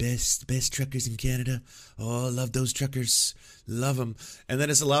 The best truckers in Canada. Oh, love those truckers. Love them. And then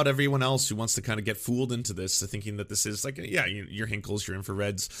it's allowed everyone else who wants to kind of get fooled into this to thinking that this is like, your Hinkles, your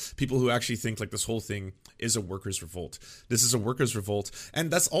Infrareds, people who actually think like this whole thing is a workers' revolt. This is a workers' revolt.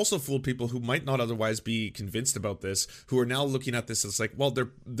 And that's also fooled people who might not otherwise be convinced about this, who are now looking at this as like, well,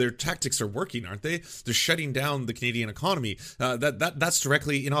 their tactics are working, aren't they? They're shutting down the Canadian economy. That's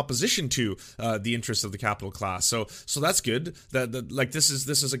directly in opposition to the interests of the capital class. So that's good. This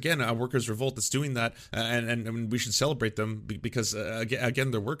is again a workers' revolt that's doing that, and we should celebrate them because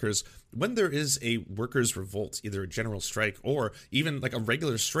again, they're workers. When there is a workers' revolt, either a general strike or even like a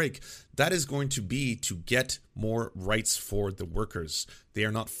regular strike, that is going to be to get more rights for the workers. They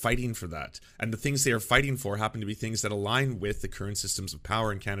are not fighting for that. And the things they are fighting for happen to be things that align with the current systems of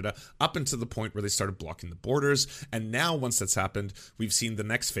power in Canada, up until the point where they started blocking the borders. And now, once that's happened, we've seen the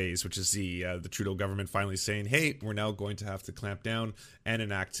next phase, which is the Trudeau government finally saying, hey, we're now going to have to clamp down and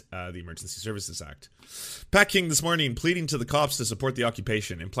enact the Emergency Services Act. Pat King this morning pleading to the cops to support the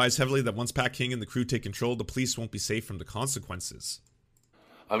occupation, implies heavily that once Pat King and the crew take control, the police won't be safe from the consequences.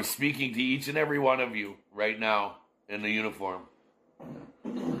 I'm speaking to each and every one of you right now in the uniform.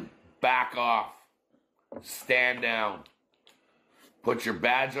 Back off. Stand down. Put your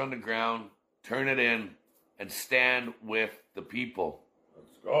badge on the ground, turn it in, and stand with the people.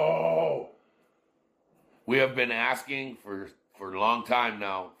 Let's go. We have been asking for a long time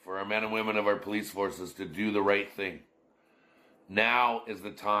now for our men and women of our police forces to do the right thing. Now is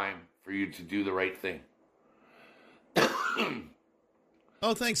the time for you to do the right thing.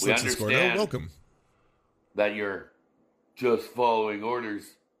 Oh, thanks, Lexus Gordo. Welcome. That you're just following orders.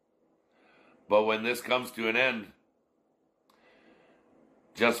 But when this comes to an end,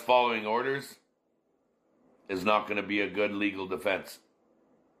 just following orders is not going to be a good legal defense.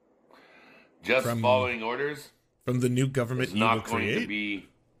 Just following orders from the new government is not going to be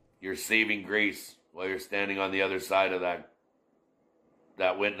your saving grace while you're standing on the other side of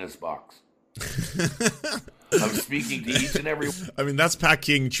that witness box. I'm speaking to each and every. I mean, that's Pat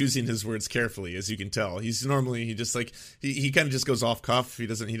King choosing his words carefully, as you can tell. He's normally he just like he kind of just goes off cuff. He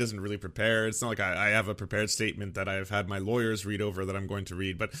doesn't really prepare. It's not like I have a prepared statement that I've had my lawyers read over that I'm going to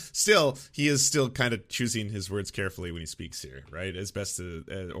read. But still, he is still kind of choosing his words carefully when he speaks here, right? As best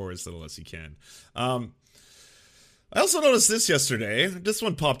or as little as he can. I also noticed this yesterday. This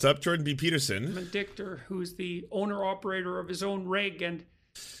one popped up. Jordan B. Peterson, Dictor, who's the owner-operator of his own rig, and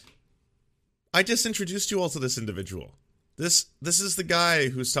I just introduced you all to this individual. This is the guy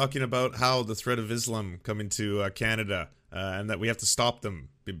who's talking about how the threat of Islam coming to Canada and that we have to stop them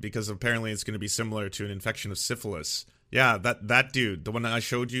because apparently it's going to be similar to an infection of syphilis. Yeah, that dude, the one that I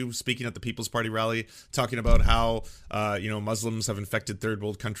showed you speaking at the People's Party rally, talking about how Muslims have infected third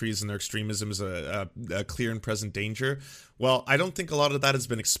world countries and their extremism is a clear and present danger. Well, I don't think a lot of that has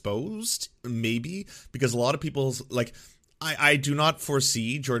been exposed, maybe, because a lot of people, like, I do not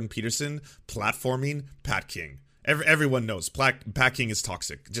foresee Jordan Peterson platforming Pat King. Everyone knows Pat King is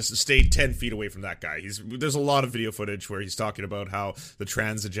toxic. Just stay 10 feet away from that guy. There's a lot of video footage where he's talking about how the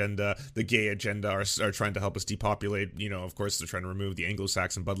trans agenda, the gay agenda are trying to help us depopulate. Of course, they're trying to remove the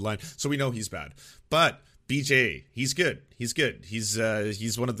Anglo-Saxon bloodline. So we know he's bad. But BJ, he's good. He's good. He's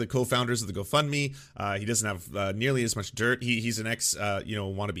one of the co-founders of the GoFundMe. He doesn't have nearly as much dirt. He's an ex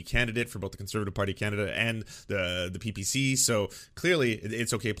wannabe candidate for both the Conservative Party of Canada and the PPC. So clearly,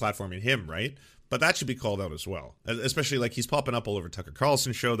 it's okay platforming him, right? But that should be called out as well, especially like he's popping up all over Tucker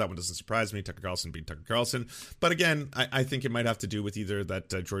Carlson's show. That one doesn't surprise me. Tucker Carlson being Tucker Carlson. But again, I think it might have to do with either that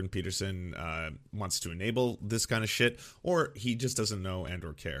Jordan Peterson wants to enable this kind of shit, or he just doesn't know and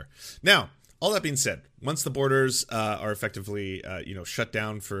or care. Now, all that being said, once the borders are effectively, shut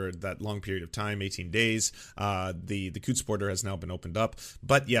down for that long period of time, 18 days, the Coutts border has now been opened up.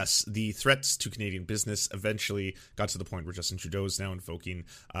 But yes, the threats to Canadian business eventually got to the point where Justin Trudeau is now invoking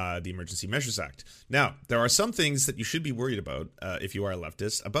the Emergency Measures Act. Now, there are some things that you should be worried about if you are a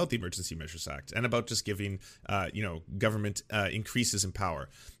leftist about the Emergency Measures Act and about just giving, government increases in power.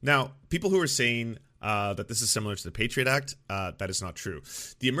 Now, people who are saying that this is similar to the Patriot Act, that is not true.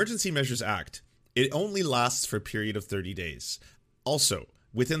 The Emergency Measures Act, it only lasts for a period of 30 days. Also,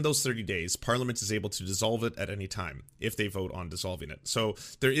 within those 30 days, Parliament is able to dissolve it at any time if they vote on dissolving it. So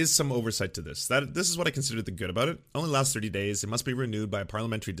there is some oversight to this. This is what I consider the good about it. It only lasts 30 days. It must be renewed by a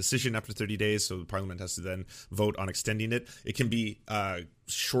parliamentary decision after 30 days, so the Parliament has to then vote on extending it. It can be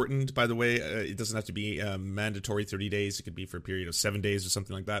shortened, by the way. It doesn't have to be mandatory 30 days. It could be for a period of 7 days or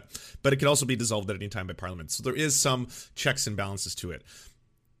something like that. But it can also be dissolved at any time by Parliament. So there is some checks and balances to it.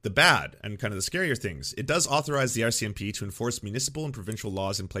 The bad and kind of the scarier things, it does authorize the RCMP to enforce municipal and provincial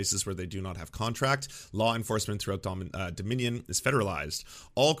laws in places where they do not have contract. Law enforcement throughout Dominion is federalized.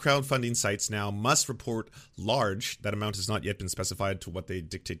 All crowdfunding sites now must report large, that amount has not yet been specified to what they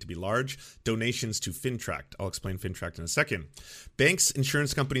dictate to be large, donations to FinTract. I'll explain FinTract in a second. Banks,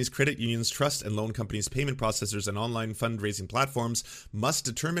 insurance companies, credit unions, trust and loan companies, payment processors, and online fundraising platforms must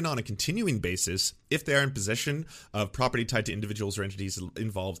determine on a continuing basis if they are in possession of property tied to individuals or entities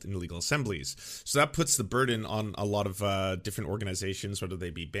involved in illegal assemblies. So that puts the burden on a lot of different organizations, whether they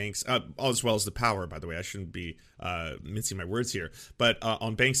be banks, as well as the power, by the way. I shouldn't be mincing my words here. But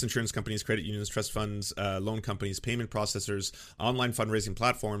on banks, insurance companies, credit unions, trust funds, loan companies, payment processors, online fundraising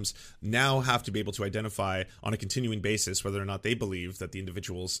platforms now have to be able to identify on a continuing basis whether or not they believe that the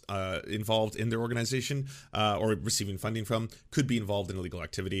individuals involved in their organization or receiving funding from could be involved in illegal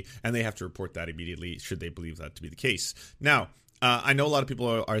activity, and they have to report that immediately should they believe that to be the case. Now, I know a lot of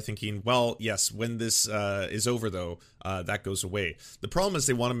people are thinking, well, yes, when this is over, though, that goes away. The problem is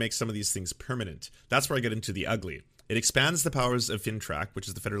they want to make some of these things permanent. That's where I get into the ugly. It expands the powers of FinTrack, which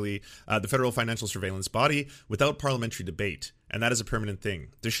is the federal financial surveillance body, without parliamentary debate. And that is a permanent thing.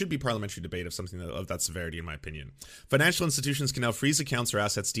 There should be parliamentary debate of something of that severity, in my opinion. Financial institutions can now freeze accounts or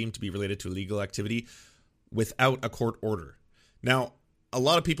assets deemed to be related to illegal activity without a court order. Now, a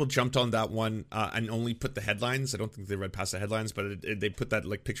lot of people jumped on that one and only put the headlines. I don't think they read past the headlines, but they put that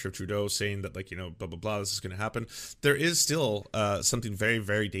like picture of Trudeau saying that blah, blah, blah, this is going to happen. There is still something very,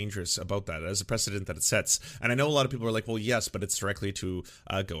 very dangerous about that as a precedent that it sets. And I know a lot of people are like, well, yes, but it's directly to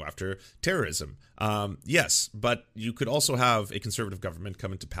go after terrorism. Yes, but you could also have a conservative government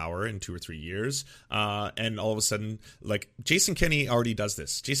come into power in 2 or 3 years. And all of a sudden, like Jason Kenney already does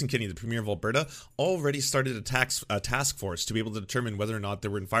this. Jason Kenney, the Premier of Alberta, already started a task force to be able to determine whether or not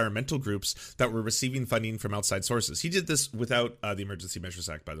there were environmental groups that were receiving funding from outside sources. He did this without the Emergency Measures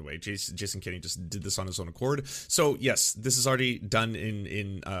Act, by the way. Jason Kenney just did this on his own accord. So yes, this is already done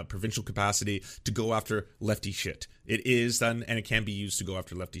in provincial capacity to go after lefty shit. It is done, and it can be used to go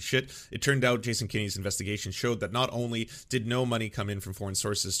after lefty shit. It turned out Jason Kinney's investigation showed that not only did no money come in from foreign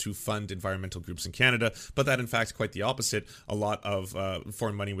sources to fund environmental groups in Canada, but that in fact, quite the opposite. A lot of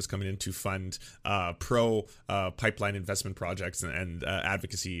foreign money was coming in to fund pro-pipeline investment projects and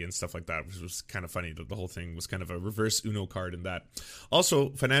advocacy and stuff like that, which was kind of funny. The whole thing was kind of a reverse Uno card in that. Also,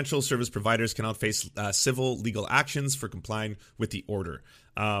 financial service providers cannot face civil legal actions for complying with the order.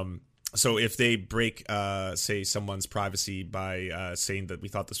 So if they break, say, someone's privacy by saying that we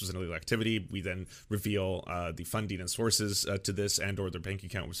thought this was an illegal activity, we then reveal the funding and sources to this, and or their bank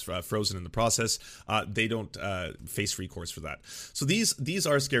account was frozen in the process, they don't face recourse for that. So these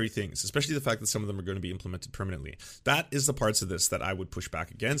are scary things, especially the fact that some of them are going to be implemented permanently. That is the parts of this that I would push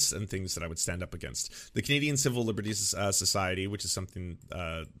back against and things that I would stand up against. The Canadian Civil Liberties Society, which is something...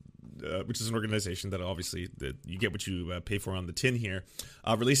 which is an organization that obviously you get what you pay for on the tin here,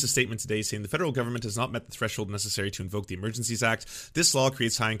 released a statement today saying the federal government has not met the threshold necessary to invoke the Emergencies Act. This law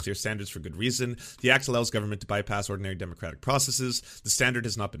creates high and clear standards for good reason. The act allows government to bypass ordinary democratic processes. The standard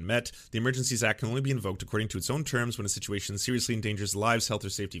has not been met. The Emergencies Act can only be invoked according to its own terms when a situation seriously endangers the lives, health, or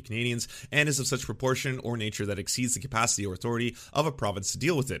safety of Canadians and is of such proportion or nature that exceeds the capacity or authority of a province to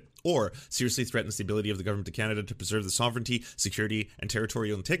deal with it, or seriously threatens the ability of the government of Canada to preserve the sovereignty, security, and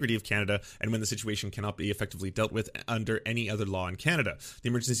territorial integrity of Canada, and when the situation cannot be effectively dealt with under any other law in Canada. The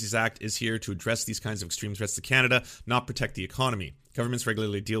Emergencies Act is here to address these kinds of extreme threats to Canada, not protect the economy. Governments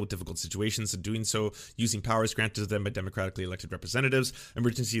regularly deal with difficult situations and doing so using powers granted to them by democratically elected representatives.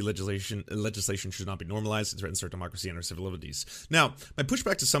 Emergency legislation should not be normalized. It threatens our democracy and our civil liberties. Now, my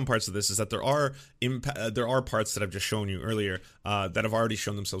pushback to some parts of this is that there are parts that I've just shown you earlier that have already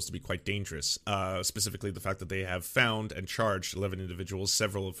shown themselves to be quite dangerous. Specifically, the fact that they have found and charged 11 individuals,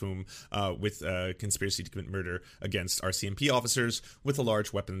 several of whom with conspiracy to commit murder against RCMP officers with a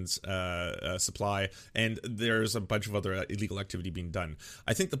large weapons supply, and there's a bunch of other illegal activity being done.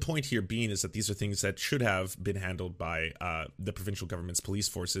 I think the point here being is that these are things that should have been handled by the provincial government's police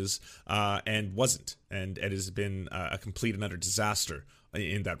forces and wasn't, and it has been a complete and utter disaster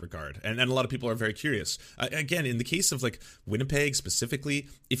in that regard. And a lot of people are very curious. Again, in the case of like Winnipeg specifically,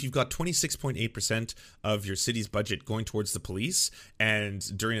 if you've got 26.8% of your city's budget going towards the police,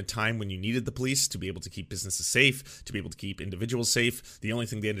 and during a time when you needed the police to be able to keep businesses safe, to be able to keep individuals safe, the only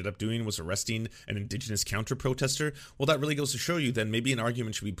thing they ended up doing was arresting an Indigenous counter-protester, well, that really goes to show you then maybe an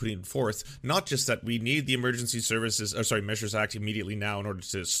argument should be put forth, not just that we need the Measures Act immediately now in order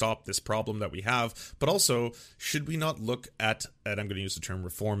to stop this problem that we have, but also, should we not look at, and I'm going to use the term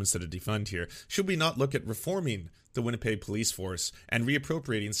reform instead of defund here, should we not look at reforming the Winnipeg police force and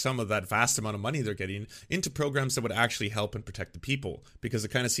reappropriating some of that vast amount of money they're getting into programs that would actually help and protect the people? Because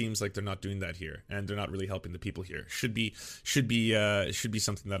it kind of seems like they're not doing that here, and they're not really helping the people here. Should be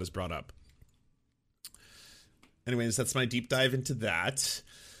something that is brought up. Anyways, that's my deep dive into that.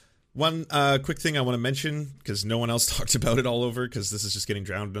 One quick thing I want to mention, because no one else talked about it all over, because this is just getting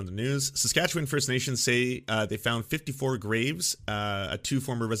drowned in the news. Saskatchewan First Nations say they found 54 graves at 2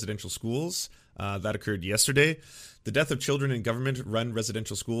 former residential schools. That occurred yesterday. The death of children in government-run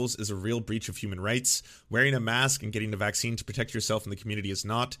residential schools is a real breach of human rights. Wearing a mask and getting the vaccine to protect yourself and the community is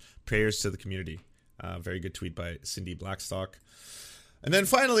not. Prayers to the community. Very good tweet by Cindy Blackstock. And then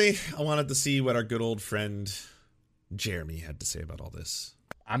finally, I wanted to see what our good old friend Jeremy had to say about all this.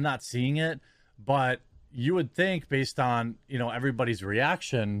 I'm not seeing it, but you would think based on, everybody's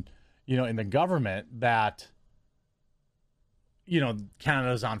reaction, in the government that,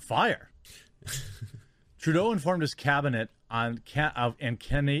 Canada's on fire. Trudeau informed his cabinet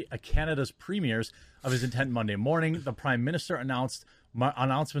Canada's premiers of his intent Monday morning. The Prime Minister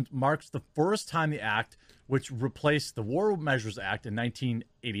announcement marks the first time the act, which replaced the War Measures Act in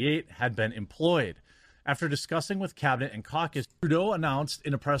 1988, had been employed. After discussing with Cabinet and caucus, Trudeau announced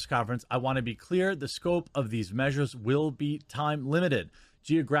in a press conference, "I want to be clear, the scope of these measures will be time-limited,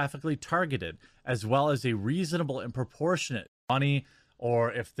 geographically targeted, as well as a reasonable and proportionate money,"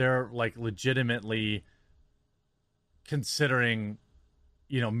 or if they're legitimately considering,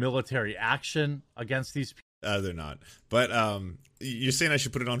 military action against these people. They're not. But you're saying I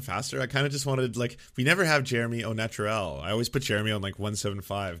should put it on faster? I kind of just wanted, we never have Jeremy au naturel. I always put Jeremy on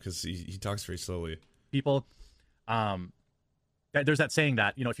 175 because he talks very slowly. People, there's that saying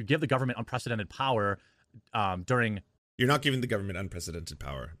that, if you give the government unprecedented power during... You're not giving the government unprecedented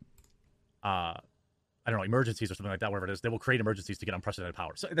power. I don't know, emergencies or something like that, whatever it is, they will create emergencies to get unprecedented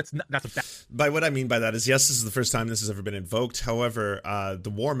power. So that's a fact. By what I mean by that is, yes, this is the first time this has ever been invoked. However, the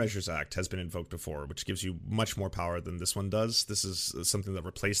War Measures Act has been invoked before, which gives you much more power than this one does. This is something that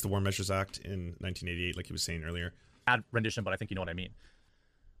replaced the War Measures Act in 1988, like he was saying earlier. Bad rendition, but I think you know what I mean.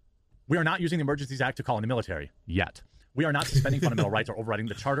 We are not using the Emergencies Act to call in the military yet. We are not suspending fundamental rights or overriding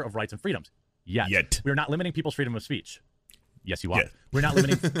the Charter of Rights and Freedoms yet. We are not limiting people's freedom of speech. Yes, you are. We're not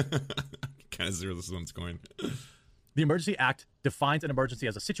limiting. Kind of zero this one's going. The Emergency Act defines an emergency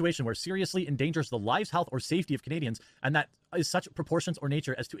as a situation where seriously endangers the lives, health, or safety of Canadians, and that is such proportions or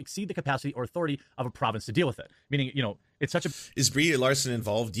nature as to exceed the capacity or authority of a province to deal with it. Meaning, it's such a... Is Brie Larson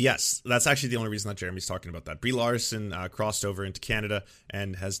involved? Yes. That's actually the only reason that Jeremy's talking about that. Brie Larson crossed over into Canada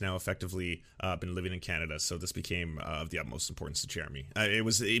and has now effectively been living in Canada. So this became of the utmost importance to Jeremy. It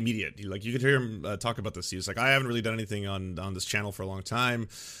was immediate. Like, you could hear him talk about this. He was like, I haven't really done anything on this channel for a long time.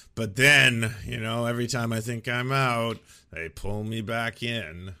 But then, every time I think I'm out, they pull me back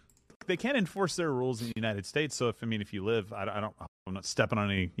in. They can't enforce their rules in the United States. So if you live, I'm not stepping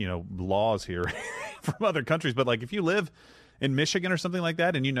on any, laws here from other countries, but like if you live in Michigan or something like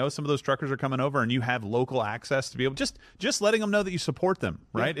that, and some of those truckers are coming over and you have local access to be able, just letting them know that you support them,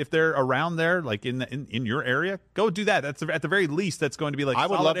 right? Yeah. If they're around there, like in your area, go do that. That's at the very least, that's going to be like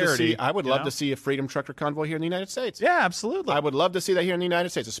solidarity. I would love to see a Freedom Trucker Convoy here in the United States. Yeah, absolutely. I would love to see that here in the United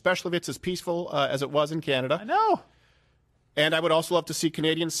States, especially if it's as peaceful as it was in Canada. I know. And I would also love to see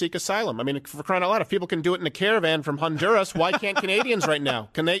Canadians seek asylum. I mean, for crying out loud, if people can do it in a caravan from Honduras, why can't Canadians right now?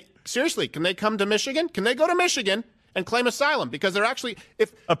 Can they come to Michigan? Can they go to Michigan and claim asylum? Because they're actually...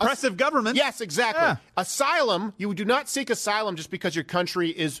 oppressive government. Yes, exactly. Yeah. Asylum, you do not seek asylum just because your country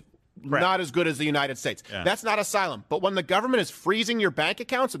is not as good as the United States. Yeah. That's not asylum. But when the government is freezing your bank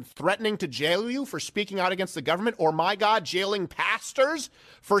accounts and threatening to jail you for speaking out against the government, or, my God, jailing pastors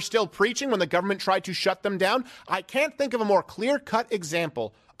for still preaching when the government tried to shut them down, I can't think of a more clear-cut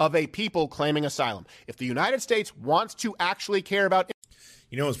example of a people claiming asylum. If the United States wants to actually care about...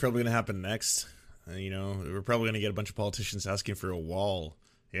 what's probably going to happen next? We're probably going to get a bunch of politicians asking for a wall.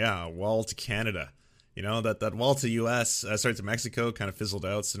 Yeah, a wall to Canada. That wall to U.S., to Mexico kind of fizzled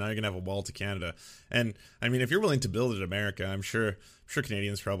out, so now you're going to have a wall to Canada. And, if you're willing to build it in America, I'm sure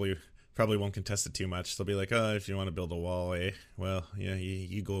Canadians probably won't contest it too much. They'll be like, oh, if you want to build a wall, well, yeah,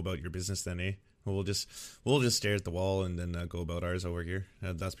 you go about your business then, We'll just stare at the wall and then go about ours over here.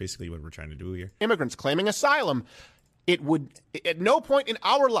 That's basically what we're trying to do here. Immigrants claiming asylum, it would, at no point in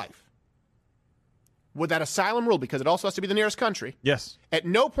our life, would that asylum rule, because it also has to be the nearest country. Yes. At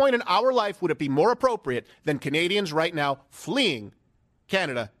no point in our life would it be more appropriate than Canadians right now fleeing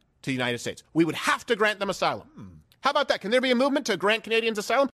Canada to the United States. We would have to grant them asylum. How about that? Can there be a movement to grant Canadians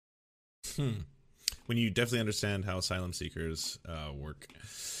asylum? When you definitely understand how asylum seekers work.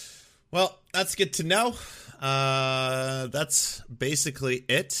 Well, that's good to know. That's basically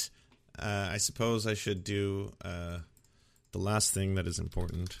it. I suppose I should do the last thing that is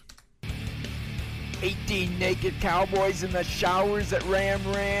important. 18 naked cowboys in the showers at Ram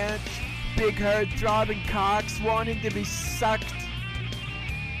Ranch. Big herd throbbing cocks wanting to be sucked.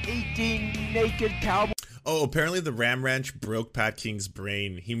 18 naked cowboys. Oh, apparently the Ram Ranch broke Pat King's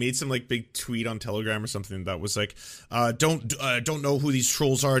brain. He made some big tweet on Telegram or something that was like, don't know who these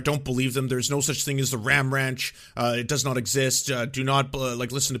trolls are. Don't believe them. There's no such thing as the Ram Ranch. It does not exist. Do not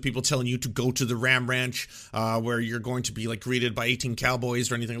listen to people telling you to go to the Ram Ranch where you're going to be greeted by 18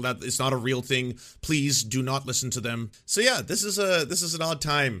 cowboys or anything like that. It's not a real thing. Please do not listen to them. So yeah, this is an odd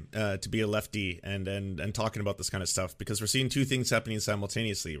time to be a lefty and talking about this kind of stuff, because we're seeing two things happening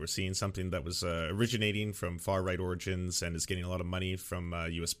simultaneously. We're seeing something that was originating from far-right origins and is getting a lot of money from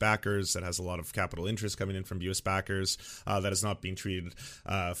U.S. backers, that has a lot of capital interest coming in from U.S. backers, that is not being treated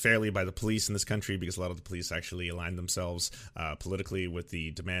fairly by the police in this country, because a lot of the police actually align themselves politically with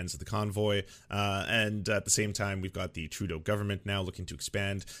the demands of the convoy. And at the same time, we've got the Trudeau government now looking to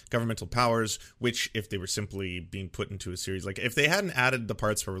expand governmental powers, which, if they were simply being put into a series, if they hadn't added the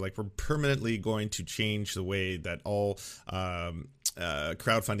parts where we're permanently going to change the way that all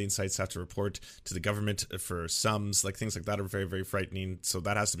crowdfunding sites have to report to the government for sums, things like that are very, very frightening. So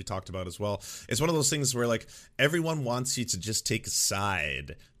that has to be talked about as well. It's one of those things where everyone wants you to just take a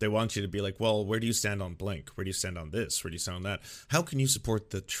side. They want you to be well, where do you stand on blank? Where do you stand on this? Where do you stand on that? How can you support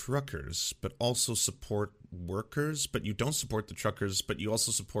the truckers but also support workers, but you don't support the truckers, but you also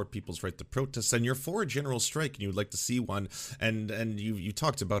support people's right to protest, and you're for a general strike and you would like to see one, and you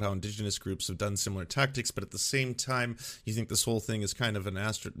talked about how indigenous groups have done similar tactics, but at the same time you think this whole thing is kind of an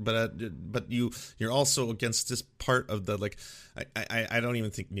but you're also against this part of the I don't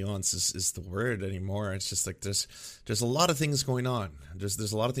even think nuance is the word anymore. It's just there's a lot of things going on. There's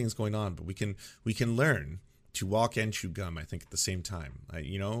a lot of things going on, but we can learn to walk and chew gum, I think, at the same time.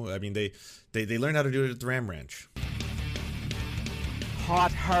 They learn how to do it at the Ram Ranch.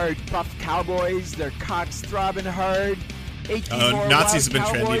 Hot, hard, buff cowboys, their cocks throbbing hard. 18 more Nazis have been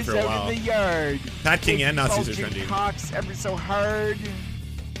trendy for a while. In the yard. Pat King Big and Nazis are bulging trendy. Cocks ever so hard.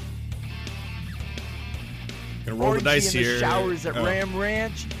 Gonna roll the dice in here. The showers at Oh. Ram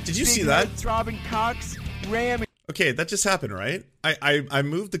Ranch. Did you see that? Throbbing cocks, ramming. Okay, that just happened, right? I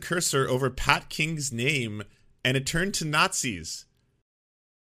moved the cursor over Pat King's name, and it turned to Nazis.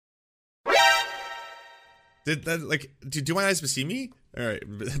 Did that, like, do my eyes besiege me? All right,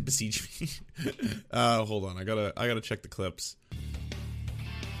 besiege me. Hold on, I gotta check the clips.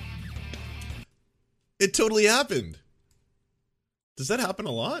 It totally happened. Does that happen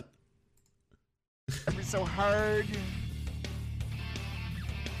a lot? Ever so hard.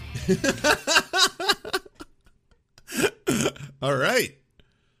 All right.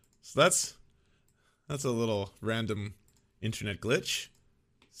 So that's a little random internet glitch.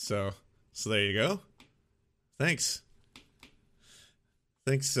 So there you go. Thanks,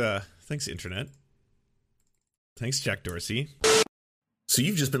 internet. Thanks, Jack Dorsey. So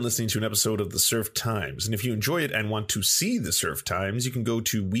you've just been listening to an episode of The Surf Times, and if you enjoy it and want to see The Surf Times, you can go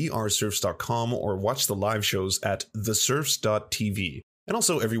to wearesurfs.com or watch the live shows at thesurfs.tv. And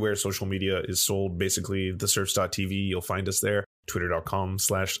also everywhere social media is sold, basically thesurfs.tv, you'll find us there.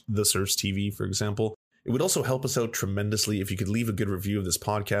 Twitter.com/thesurfstv, for example. It would also help us out tremendously if you could leave a good review of this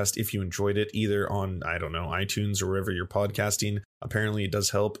podcast if you enjoyed it, either on, I don't know, iTunes or wherever you're podcasting. Apparently it does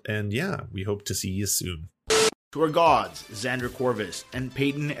help, and yeah, we hope to see you soon. To our gods, Xander Corvus and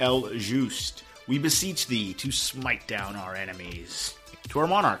Peyton L. Just, we beseech thee to smite down our enemies. To our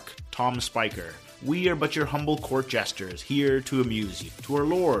monarch, Tom Spiker, we are but your humble court jesters, here to amuse you. To our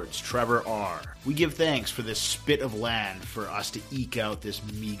lords, Trevor R., we give thanks for this spit of land for us to eke out this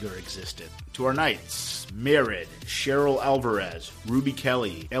meager existence. To our knights, Merid, Cheryl Alvarez, Ruby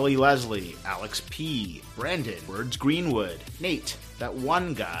Kelly, Ellie Leslie, Alex P., Brandon, Words Greenwood, Nate, that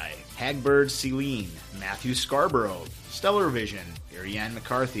one guy, Hagbird Celine, Matthew Scarborough, Stellar Vision, Ariane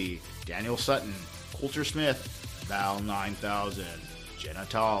McCarthy, Daniel Sutton, Coulter Smith, Val 9000, Jenna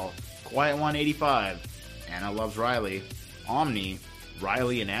Tall, Quiet 185, Anna Loves Riley, Omni,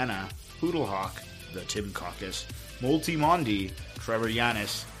 Riley and Anna, Poodlehawk, The Tim Caucus, Multi Mondi, Trevor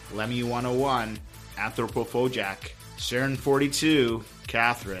Yanis, Lemmy 101, Anthropophojack, Saren 42,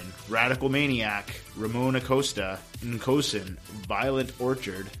 Catherine, Radical Maniac, Ramon Acosta, Nkosin, Violent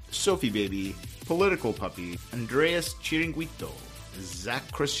Orchard, Sophie Baby, Political Puppy, Andreas Chiringuito, Zach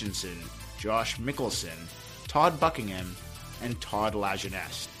Christensen, Josh Mickelson, Todd Buckingham, and Todd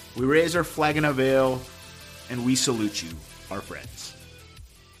Lajeunesse. We raise our flag in a veil, and we salute you, our friends.